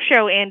on your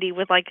show, Andy,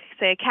 with like,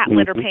 say, a cat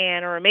litter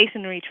pan or a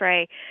masonry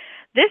tray,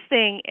 this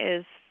thing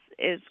is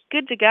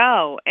good to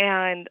go,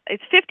 and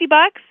it's $50,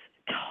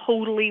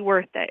 totally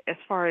worth it as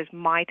far as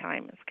my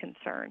time is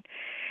concerned.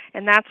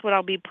 And that's what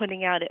I'll be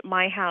putting out at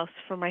my house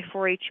for my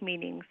 4-H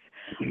meetings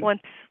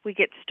once we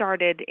get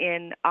started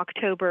in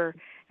October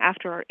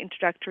after our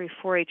introductory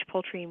 4-H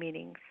poultry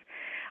meetings.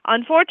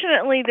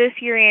 Unfortunately, this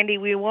year, Andy,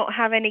 we won't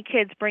have any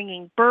kids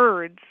bringing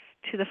birds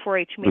to the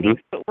 4-H meetings,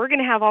 but we're going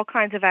to have all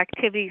kinds of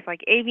activities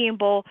like avian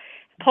bowl,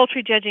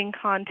 poultry judging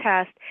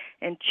contest,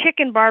 and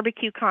chicken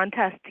barbecue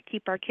contest to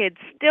keep our kids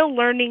still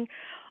learning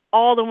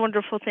all the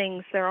wonderful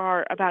things there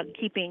are about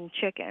keeping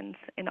chickens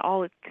in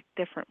all its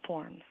different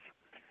forms.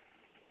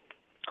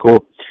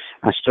 Cool.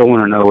 I still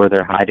want to know where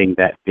they're hiding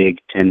that big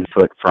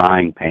 10-foot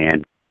frying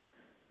pan.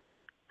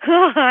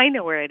 I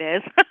know where it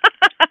is.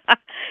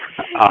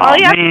 All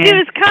you have to do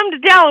is come to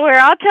Delaware.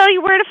 I'll tell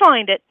you where to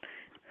find it.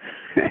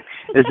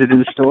 Is it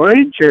in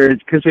storage, or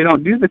because they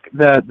don't do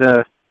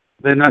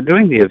they're not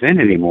doing the event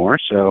anymore?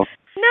 So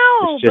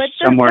no, it's just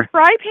but somewhere.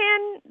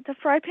 The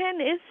fry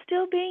pan is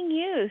still being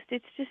used.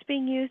 It's just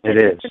being used at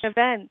different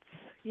events.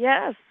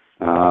 Yes.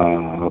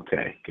 Oh,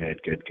 okay. Good.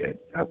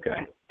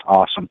 Okay.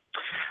 Awesome.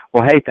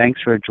 Well, hey,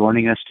 thanks for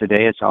joining us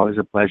today. It's always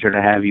a pleasure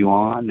to have you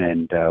on,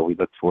 and we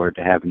look forward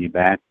to having you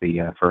back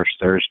the first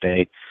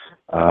Thursday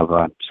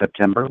of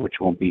September, which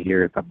won't be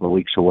here a couple of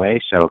weeks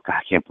away. So God,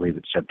 I can't believe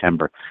it's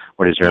September.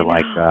 What is there,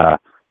 like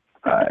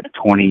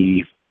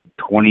 20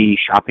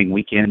 shopping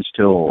weekends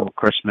till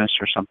Christmas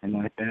or something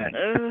like that?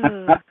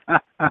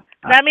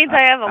 That means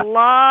I have a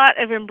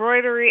lot of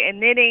embroidery and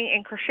knitting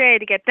and crochet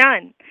to get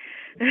done.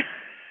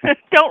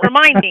 Don't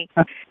remind me.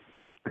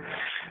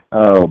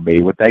 Oh,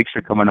 B. Well, thanks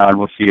for coming on.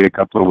 We'll see you in a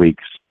couple of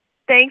weeks.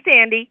 Thanks,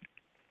 Andy.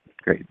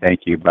 Great.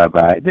 Thank you.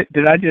 Bye-bye.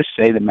 Did I just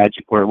say the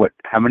magic word? What?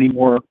 How many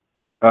more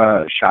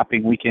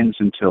shopping weekends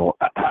until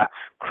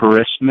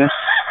Christmas?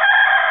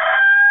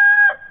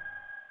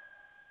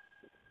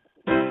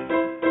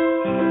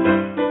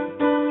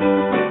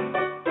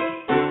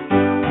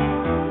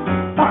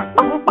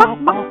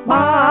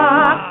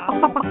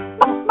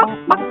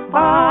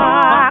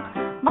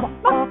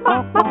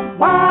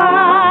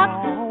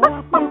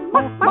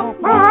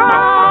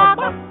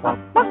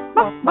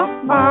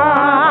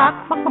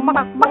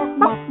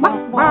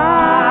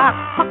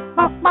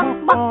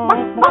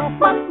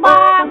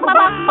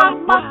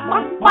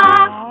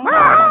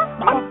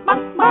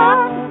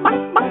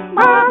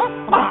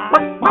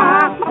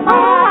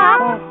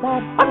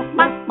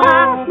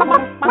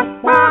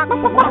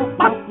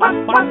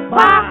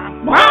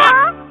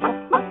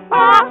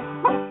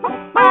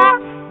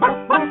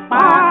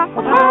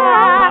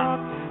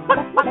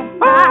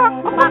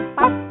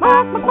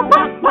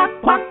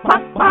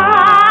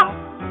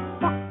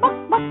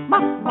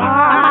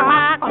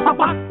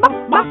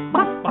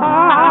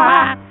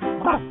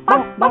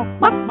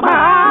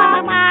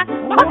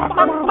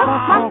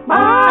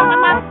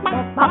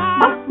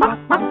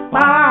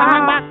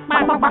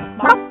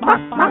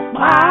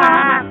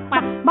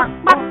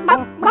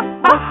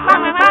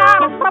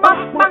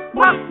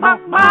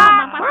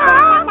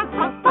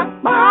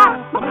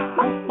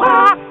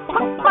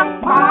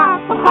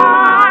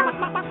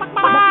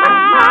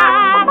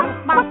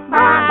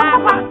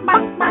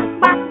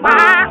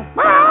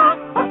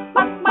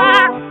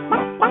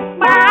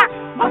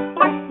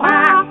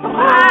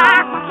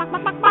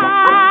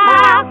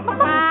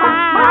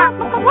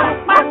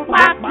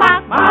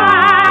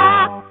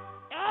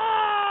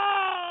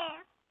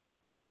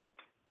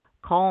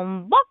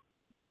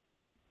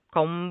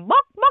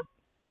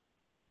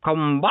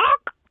 Kalmbach.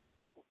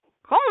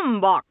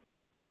 Kalmbach.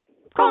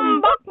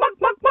 Kalmbach.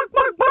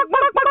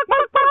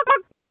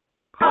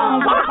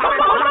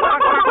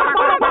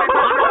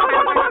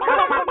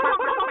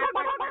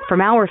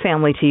 From our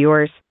family to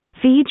yours,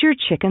 feed your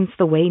chickens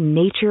the way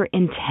nature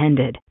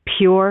intended.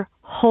 Pure,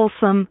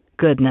 wholesome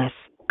goodness.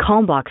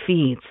 Kalmbach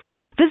Feeds.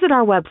 Visit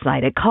our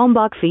website at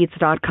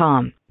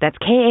kalmbachfeeds.com. That's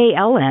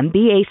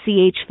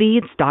KALMBACH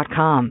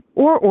feeds.com.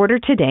 Or order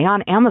today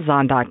on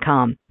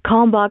Amazon.com.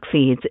 Kalmbach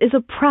Feeds is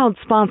a proud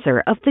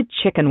sponsor of the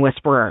Chicken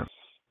Whisperer.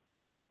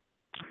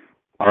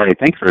 All right,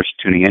 thanks for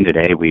tuning in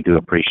today. We do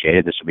appreciate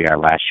it. This will be our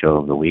last show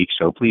of the week,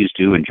 so please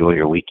do enjoy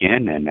your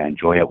weekend and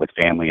enjoy it with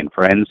family and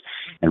friends.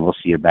 And we'll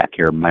see you back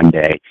here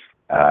Monday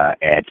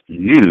at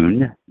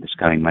noon, this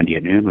coming Monday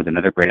at noon, with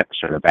another great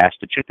episode of Ask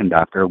the Chicken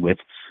Doctor with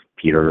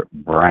Peter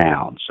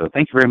Brown. So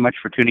thank you very much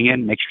for tuning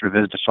in. Make sure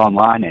to visit us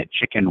online at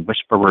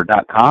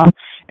chickenwhisperer.com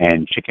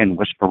and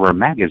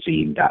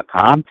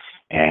chickenwhisperermagazine.com.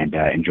 And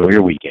enjoy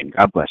your weekend.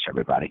 God bless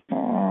everybody.